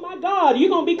 Oh, my God, you're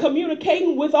going to be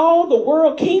communicating with all the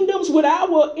world kingdoms with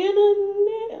our internet.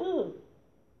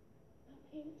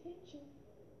 Pay attention.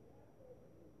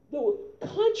 The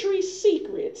country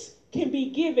secrets can be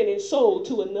given and sold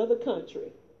to another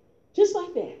country. Just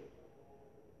like that.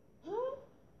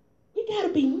 We got to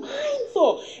be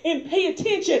mindful and pay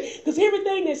attention, because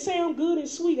everything that sounds good and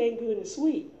sweet ain't good and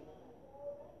sweet.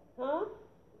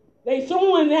 They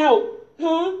throwing out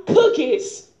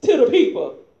cookies to the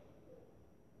people.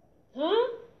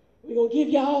 We're going to give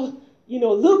y'all, a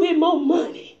little bit more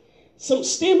money. Some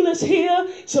stimulus here,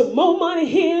 some more money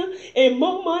here, and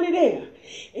more money there.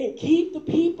 And keep the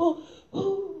people,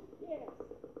 yes.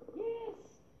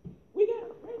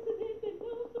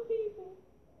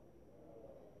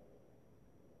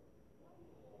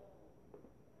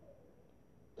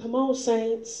 Come on,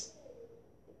 saints.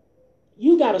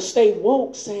 You got to stay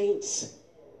woke, saints.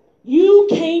 You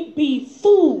can't be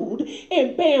fooled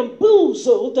and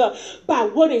bamboozled by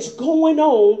what is going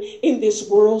on in this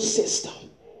world system.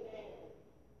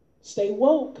 Stay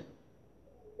woke.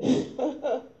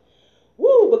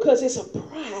 Woo, because it's a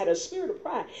pride, a spirit of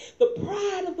pride. The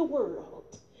pride of the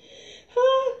world.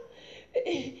 Huh?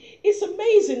 It's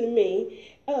amazing to me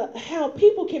how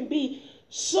people can be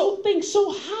think so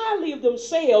highly of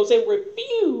themselves and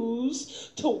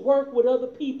refuse to work with other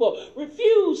people,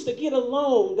 refuse to get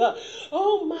along.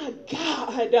 Oh my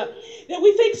God, that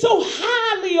we think so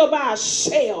highly of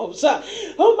ourselves.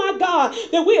 Oh my God,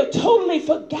 that we have totally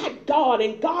forgot God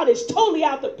and God is totally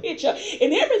out the picture.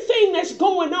 And everything that's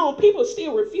going on, people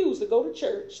still refuse to go to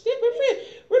church. Still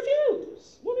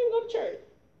refuse. Won't even go to church.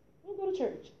 Won't go to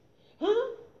church.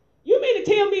 Huh? You mean to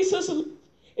tell me, sister,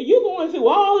 you're going through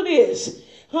all of this,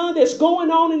 that's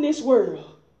going on in this world,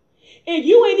 and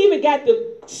you ain't even got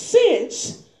the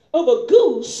sense of a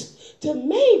goose to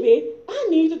maybe I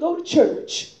need to go to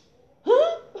church.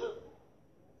 Huh?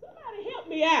 Somebody help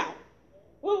me out.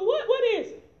 Well, what is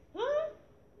it? Huh?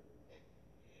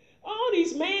 All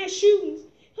these mass shootings.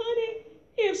 Honey,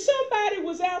 if somebody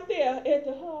was out there at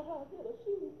the hospital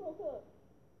shooting folks up,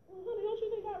 well, honey, don't you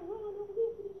think I'd run over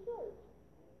here to this church?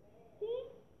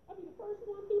 I'd be the first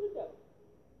one through the door.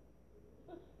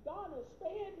 God has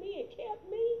spared me and kept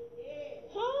me. Yeah.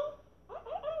 Huh? I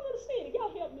don't understand it.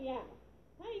 Y'all help me out.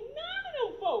 Ain't none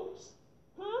of them folks.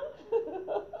 Huh?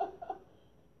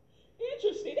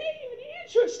 Interested. They ain't even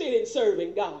interested in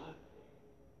serving God.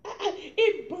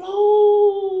 It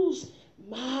blows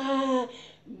my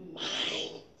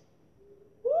mind.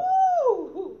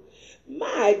 Woo!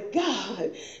 My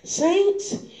God.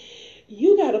 Saints,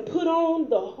 you got to put on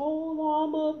the whole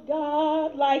armor of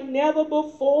God like never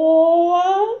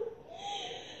before.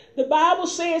 The Bible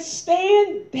says,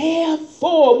 stand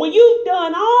therefore. When you've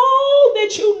done all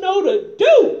that you know to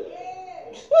do,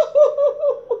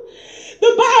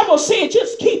 the Bible said,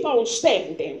 just keep on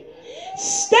standing.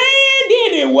 Stand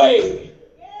anyway.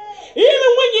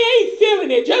 Even when you ain't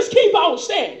feeling it, just keep on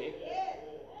standing.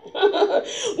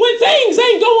 When things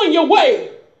ain't going your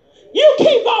way, you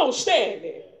keep on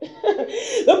standing.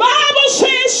 The Bible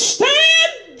says,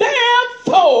 stand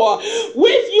therefore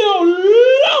with your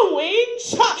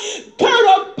loins girt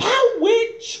about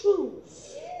with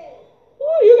truth.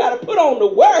 Ooh, you got to put on the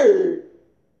word.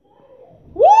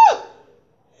 Woo!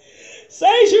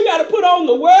 Saints, you got to put on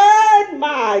the word.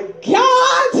 My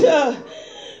God.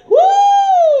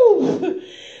 Woo!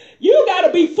 You got to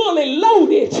be fully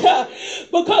loaded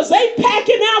because they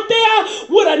packing out there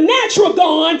with a natural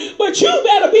gun, but you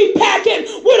better be packing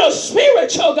with a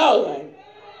spiritual gun.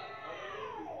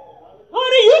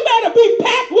 Honey, you better be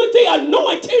packed with the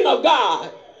anointing of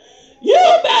God. You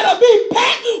better be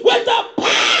packed with the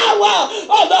power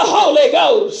of the Holy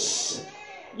Ghost.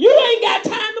 You ain't got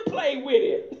time to play with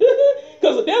it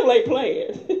because the devil ain't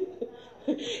playing.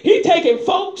 He taking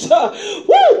folks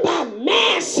by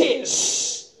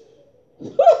masses.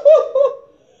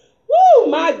 Oh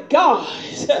my God.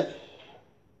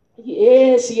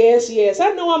 Yes. I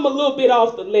know I'm a little bit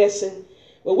off the lesson,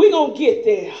 but we're going to get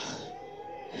there.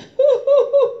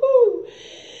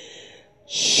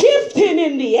 Shifting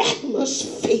in the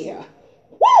atmosphere.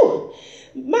 Woo!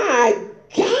 My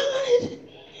God.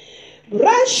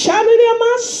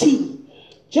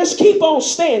 Just keep on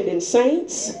standing,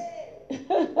 saints. Keep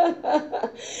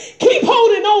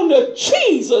holding on to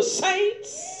Jesus,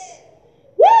 saints.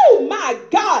 Woo, my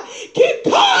God. Keep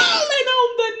calling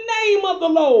on the name of the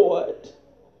Lord.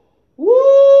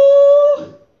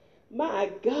 Woo, my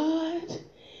God.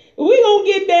 We're going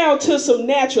to get down to some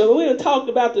natural. We're going to talk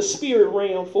about the spirit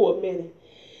realm for a minute.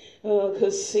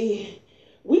 Because, see,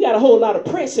 we got a whole lot of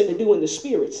pressing to do in the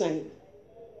spirit, saint.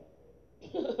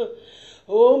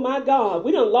 Oh, my God.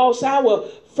 We done lost our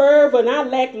fervor and our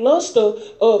lackluster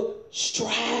of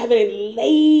striving and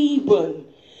laboring.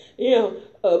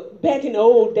 Back in the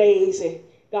old days at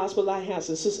Gospel Lighthouse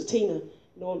and Sister Tina, you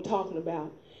know what I'm talking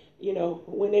about.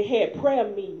 When they had prayer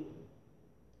meeting,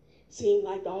 it seemed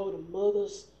like all the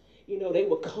mothers, they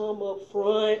would come up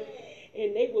front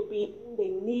and they would be on their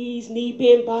knees, knee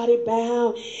bent, body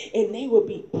bound, and they would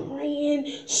be praying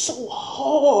so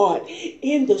hard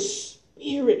in the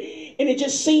spirit. And it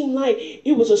just seemed like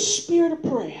it was a spirit of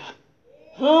prayer.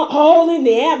 All in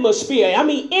the atmosphere. I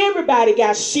mean, everybody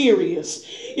got serious.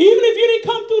 Even if you didn't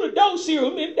come through the door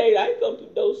serious, I didn't come through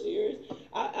the door serious.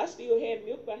 I still had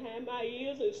milk behind my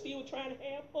ears and still trying to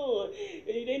have fun.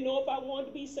 And you didn't know if I wanted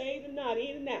to be saved or not,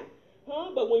 in and out.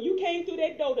 But when you came through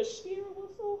that door, the spirit was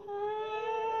so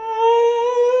high.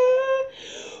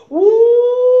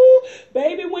 Woo!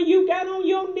 Baby, when you got on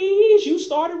your knees, you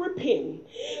started repenting.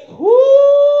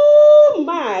 Oh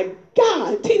my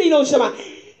God. Tina, you know what I'm talking about?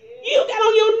 You got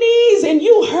on your knees and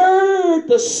you heard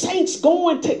the saints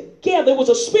going together. It was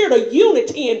a spirit of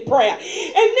unity in prayer. And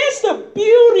that's the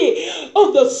beauty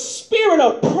of the spirit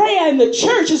of prayer in the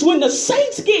church, is when the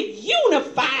saints get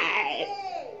unified.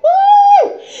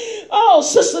 Woo! Oh,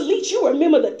 Sister Leach, you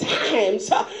remember the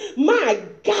times. My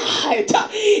God,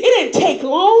 it didn't take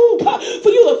long for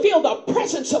you to feel the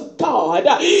presence of God.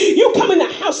 You come in the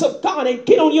house of God and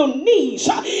get on your knees.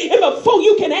 And before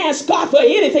you can ask God for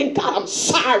anything, God, I'm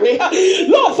sorry.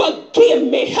 Lord, forgive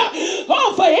me.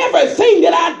 Oh, for everything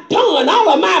that I've done, all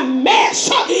of my mess,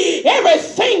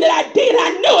 everything that I did, I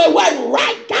knew it wasn't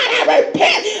right. God, I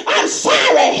repent. I'm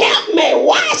sorry. Help me.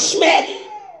 Wash me.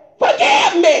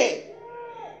 Forgive me.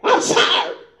 I'm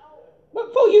sorry.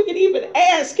 Before you can even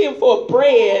ask him for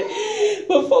bread,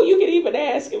 before you can even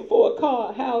ask him for a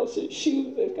car, house, and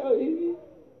shoes,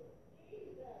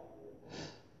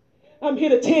 I'm here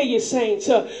to tell you, saints,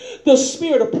 the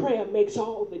spirit of prayer makes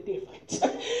all the difference.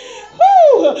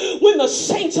 When the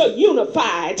saints are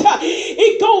unified,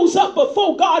 it goes up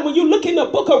before God. When you look in the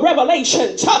book of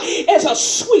Revelations, as a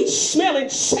sweet smelling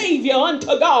savior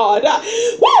unto God.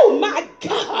 Oh my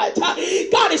God.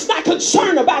 God is not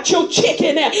concerned about your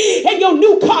chicken and your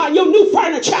new car and your new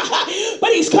furniture,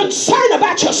 but he's concerned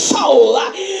about your soul.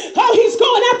 Oh, he's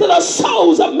going after the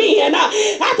souls of men,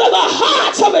 after the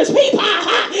hearts of his people.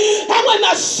 And when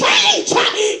the saints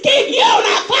get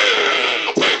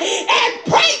unified and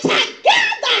pray together,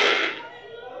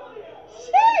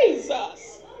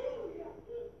 Jesus,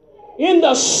 in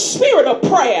the spirit of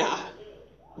prayer,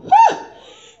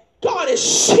 God is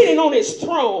sitting on his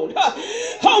throne.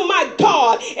 Oh my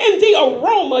God. And the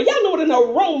aroma, y'all know what an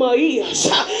aroma is.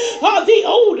 The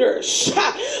odors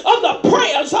of the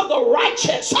prayers of the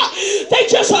righteous. They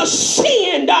just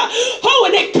ascend. Oh,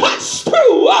 and it cuts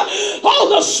through all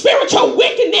the spiritual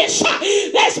wickedness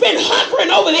that's been hovering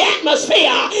over the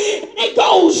atmosphere. It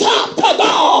goes up to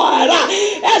God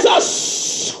as a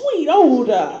sweet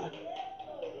odor.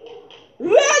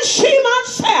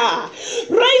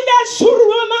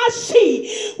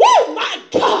 Oh my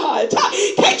God.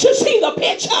 Can't you see the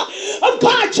picture of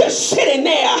God just sitting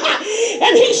there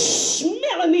and he's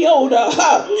smelling the odor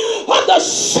of the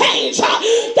saints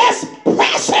that's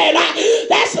pressing,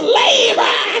 that's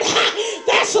laboring,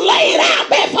 that's laid out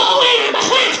before him,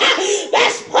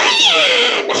 that's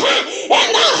praying in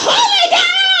the Holy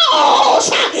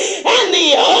Ghost, and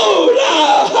the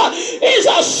odor is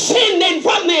ascending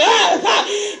from the earth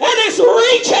and it's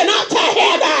reaching up to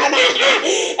heaven,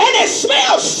 and it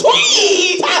smells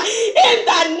sweet in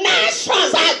the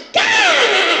nostrils of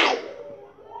God.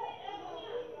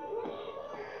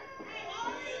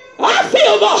 I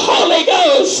feel the Holy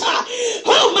Ghost.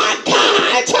 Oh my God.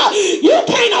 You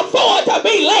can't afford to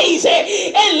be lazy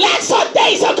and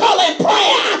lackadaisical in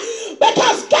prayer,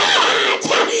 because God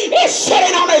is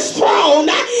sitting on his throne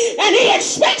and he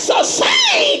expects the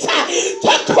saints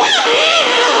to cry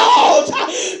out,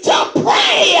 to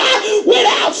pray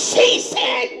without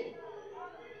ceasing.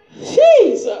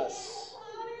 Jesus.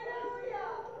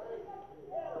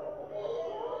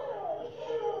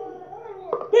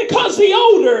 Because the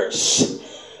odors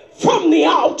from the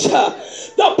altar,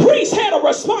 the priest had a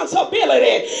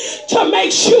responsibility to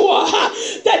make sure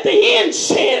that the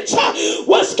incense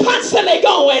was constantly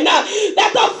going,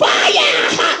 that the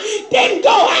fire didn't go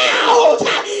out.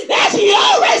 That's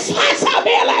your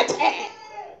responsibility.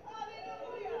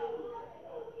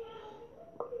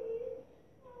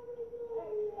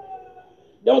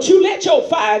 Don't you let your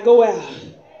fire go out.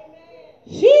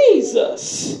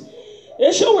 Jesus.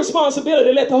 It's your responsibility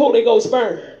to let the Holy Ghost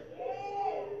burn.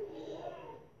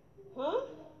 Huh?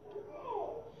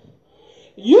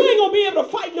 You ain't going to be able to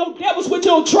fight no devils with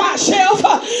your dry self.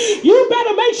 You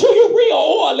better make sure you're real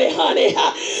oily, honey.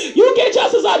 You get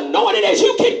just as anointed as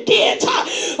you can get.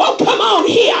 Oh, come on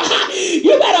here.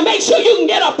 You better make sure you can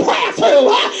get a prayer through.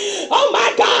 Oh,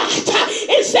 my God.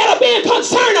 Instead of being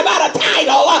concerned about a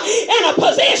title and a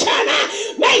position,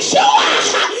 make sure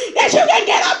that you can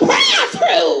get a prayer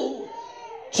through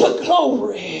to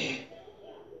glory.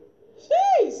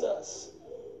 Jesus.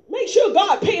 Make sure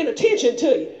God paying attention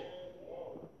to you.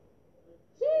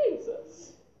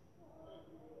 Jesus.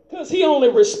 Because he only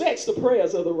respects the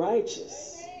prayers of the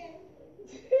righteous.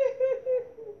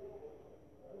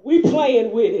 We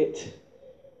playing with it.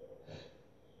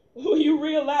 When you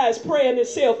realize praying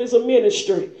itself is a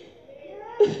ministry.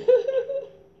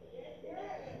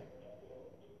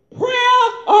 Prayer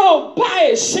all by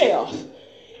itself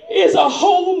is a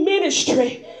whole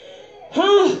ministry.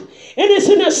 And it's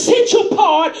an essential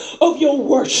part of your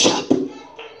worship.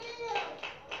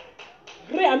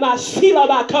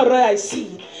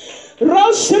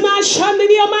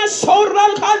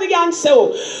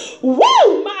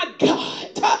 Woo, my God.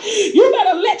 You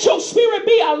better let your spirit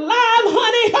be alive,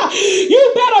 honey. You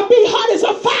better be hot as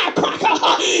a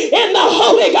firecracker in the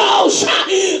Holy Ghost.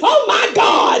 Oh, my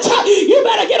God. You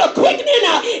better get a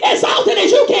quickening as often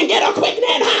as you can get a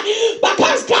quickening,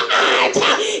 because God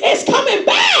is coming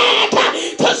back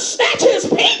to snatch his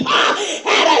people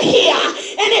out of here.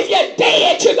 And if you're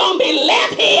dead, you're going to be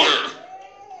left here.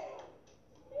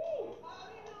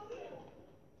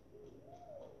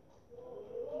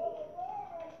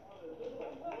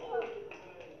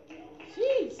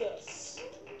 Jesus.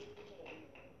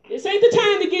 This ain't the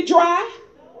time to get dry.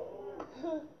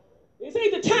 This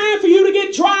ain't the time for you to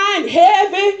get dry and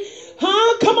heavy.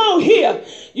 Come on here.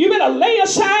 You better lay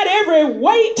aside every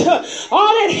weight,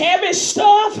 all that heavy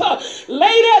stuff.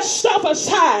 Lay that stuff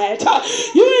aside.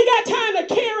 You ain't got time to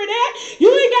carry that.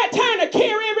 You ain't got time to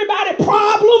carry everybody's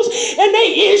problems and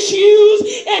their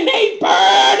issues and their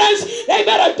burdens. They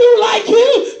better do like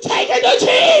you. Take it to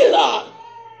Jesus.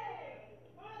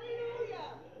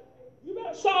 You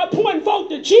better start pointing folk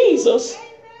to Jesus.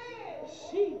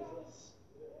 Jesus.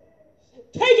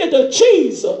 Take it to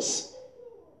Jesus.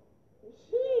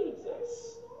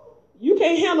 Jesus. You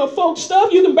can't handle folks'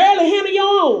 stuff. You can barely handle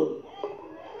your own.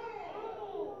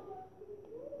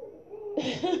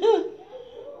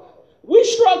 We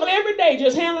struggle every day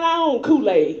just handling our own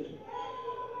Kool-Aid.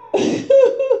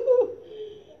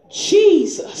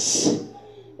 Jesus.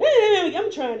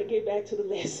 I'm trying to get back to the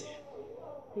lesson.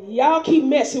 Y'all keep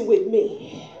messing with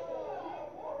me.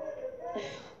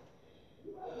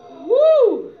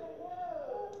 Woo.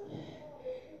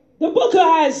 The book of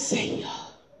Isaiah.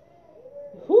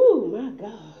 Oh, my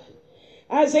God.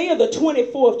 Isaiah, the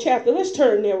 24th chapter. Let's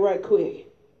turn there right quick.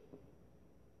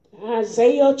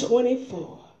 Isaiah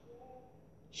 24.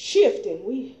 Shifting.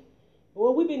 We've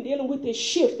been dealing with this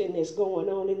shifting that's going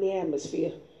on in the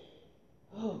atmosphere.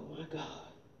 Oh, my God.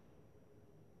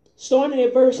 Starting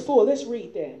at verse 4. Let's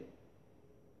read that.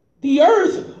 The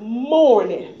earth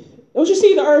mourneth. Don't you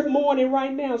see the earth mourning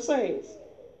right now, saints?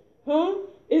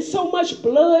 It's so much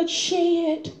blood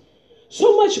shed,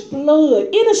 so much blood,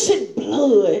 innocent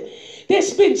blood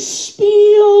that's been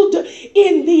spilled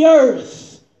in the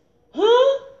earth.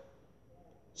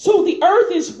 So the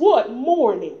earth is what?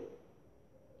 Mourning.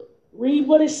 Read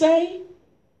what it say.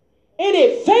 And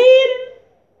it faded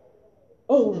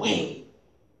away.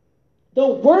 The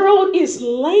world is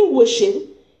languishing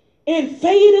and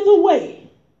faded away.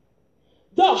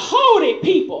 The haughty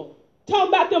people, talking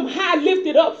about them high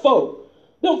lifted up folk.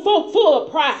 Them folk full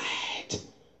of pride.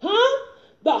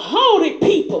 The haughty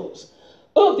peoples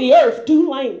of the earth do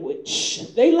languish.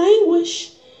 They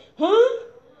languish.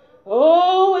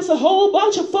 Oh, it's a whole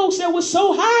bunch of folks that were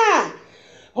so high.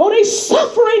 Oh, they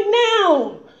suffering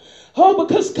now. Oh,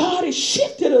 because God has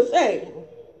shifted a thing.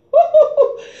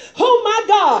 Oh my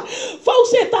God.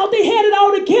 Folks that thought they had it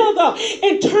all together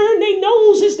and turned their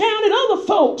noses down at other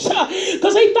folks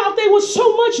because they thought they were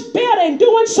so much better and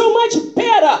doing so much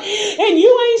better. And you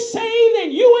ain't saved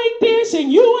and you ain't this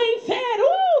and you ain't that.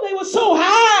 Oh, they were so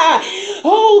high.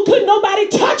 Oh, couldn't nobody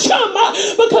touch them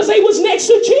because they was next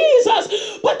to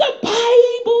Jesus. But the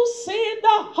Bible said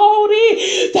the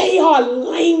haughty, they are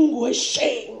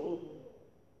languishing.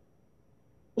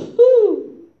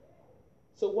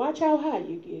 So watch how high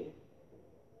you get.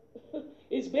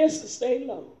 It's best to stay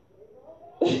low.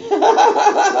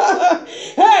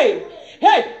 Hey.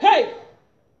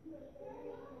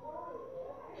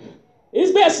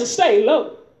 It's best to stay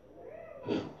low.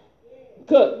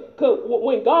 Cause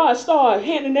when God started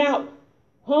handing out,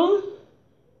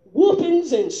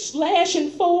 whoopings and slashing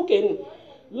folk and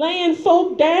laying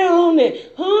folk down and,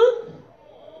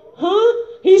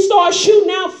 he started shooting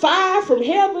out fire from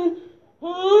heaven,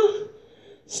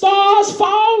 stars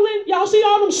falling. Y'all see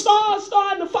all them stars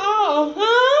starting to fall,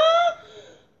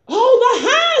 All the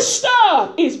high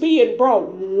stuff is being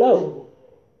brought low.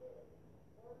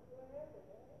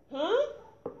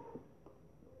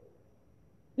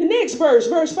 The next verse,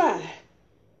 verse 5.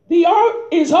 The earth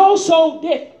is also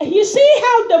dead. You see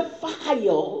how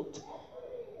defiled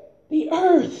the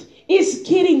earth is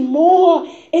getting more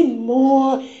and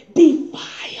more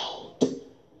defiled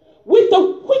with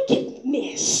the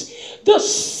wickedness, the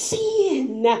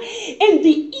sin, and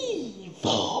the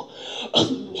evil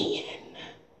of men.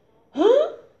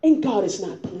 And God is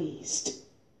not pleased.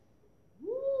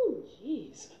 Ooh,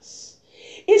 Jesus.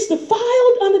 It's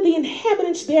defiled under the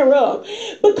inhabitants thereof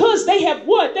because they have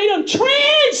what? They done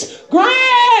transgressed.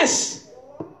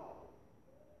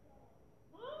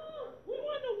 We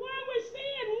wonder why we're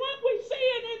seeing what we're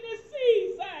seeing in this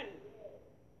season.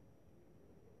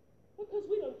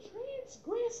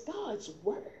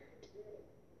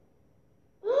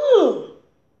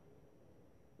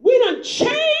 done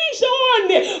changed the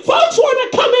ordinance. Folks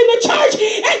want to come in the church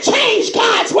and change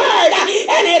God's word,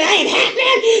 and it ain't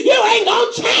happening. You ain't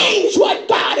going to change what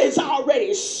God has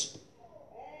already spoken.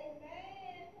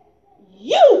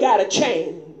 You got to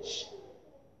change.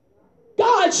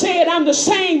 God said, I'm the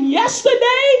same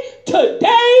yesterday,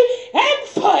 today, and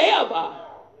forever.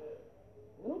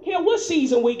 I don't care what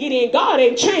season we get in, God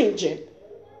ain't changing.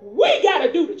 We got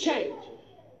to do the change.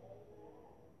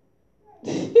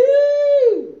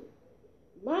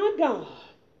 My God.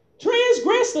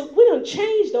 Transgressor, we done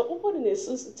changed the ordinance,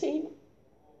 Sister Tina.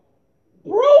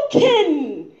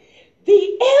 Broken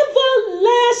the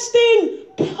everlasting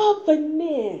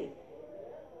covenant.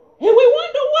 And we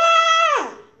wonder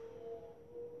why.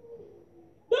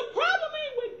 The problem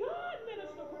ain't with God,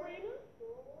 Minister Karina.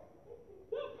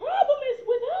 The problem is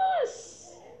with us.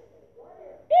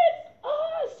 It's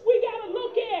us we got to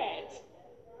look at.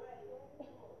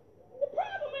 The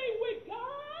problem ain't with God.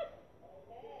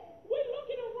 We're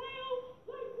looking around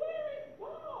like, where is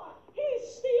God? He's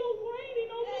still reigning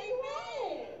on the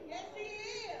throne. Yes, he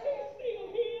is. He's still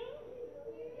here.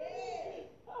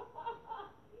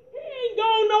 He ain't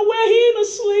going nowhere. He ain't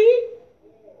asleep.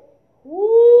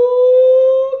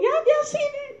 Ooh, y'all see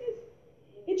that?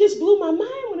 It just blew my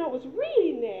mind when I was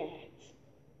reading that.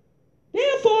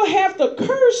 Therefore hath the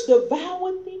curse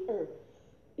devoured the earth.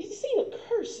 Did you see the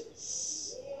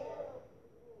curses?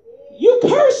 You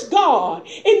curse God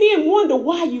and then wonder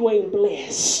why you ain't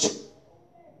blessed.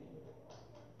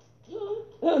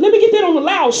 Let me get that on the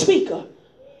loudspeaker.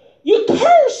 You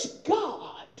curse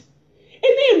God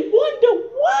and then wonder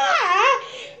why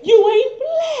you ain't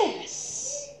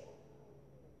blessed.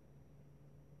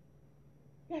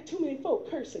 Got too many folk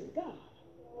cursing God.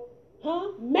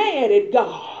 Huh? Mad at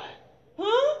God.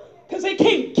 Huh? Because they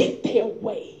can't get their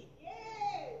way.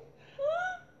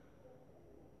 Huh?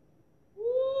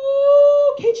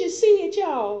 Ooh, can't you see it,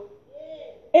 y'all?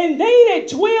 And they that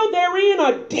dwell therein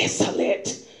are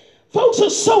desolate. Folks are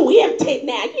so empty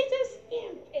now. You're just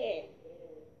empty.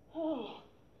 Oh.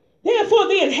 Therefore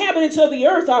the inhabitants of the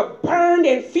earth are burned,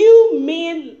 and few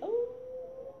men. Oh.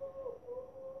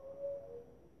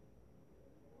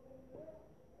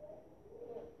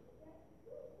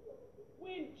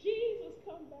 When Jesus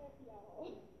come back,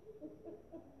 y'all,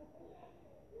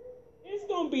 it's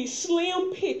going to be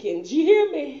slim pickings. You hear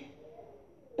me?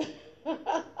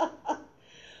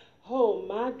 Oh,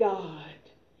 my God.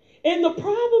 And the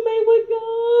problem ain't with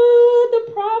God.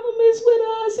 The problem is with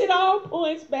us. It all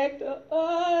points back to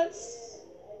us.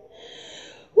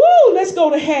 Woo, let's go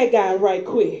to Haggai right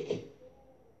quick.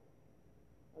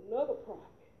 Another prophet.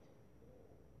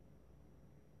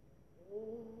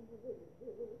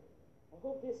 I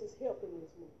hope this is helping this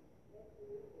morning.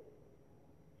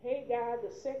 Haggai, the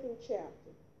 2nd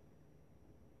chapter.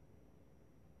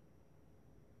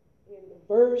 And the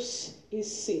verse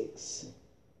is 6.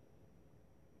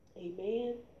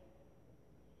 Amen.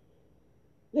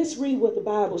 Let's read what the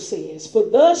Bible says. For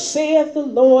thus saith the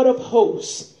Lord of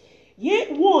hosts,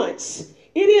 yet once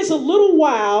it is a little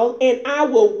while, and I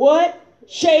will what?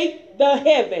 Shake the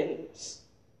heavens.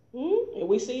 And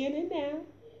we seeing it now.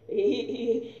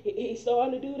 He's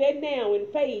starting to do that now in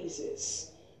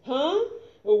phases. Huh?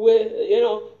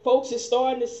 Where, folks is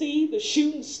starting to see the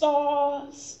shooting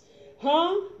stars.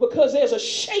 Huh? Because there's a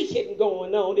shaking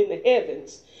going on in the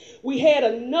heavens. We had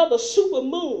another super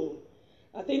moon.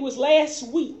 I think it was last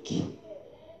week.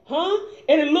 Huh?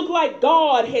 And it looked like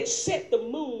God had set the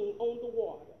moon on the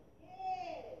water.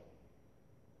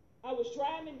 I was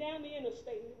driving down the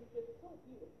interstate, and it was just so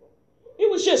beautiful. It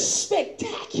was just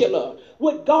spectacular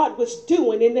what God was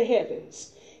doing in the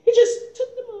heavens. He just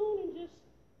took the moon and just,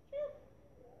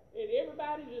 and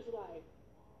everybody just like,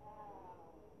 wow.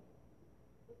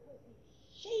 Because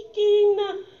he's shaking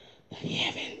the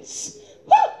heavens.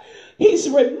 Woo! He's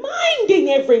reminding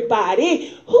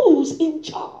everybody who's in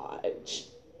charge.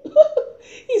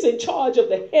 He's in charge of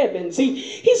the heavens.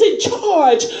 He's in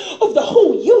charge of the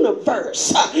whole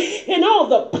universe and all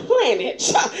the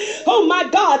planets. Oh my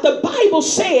God, the Bible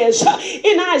says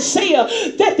in Isaiah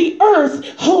that the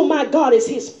earth, oh my God, is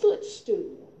his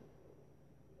footstool.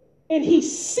 And he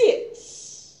sits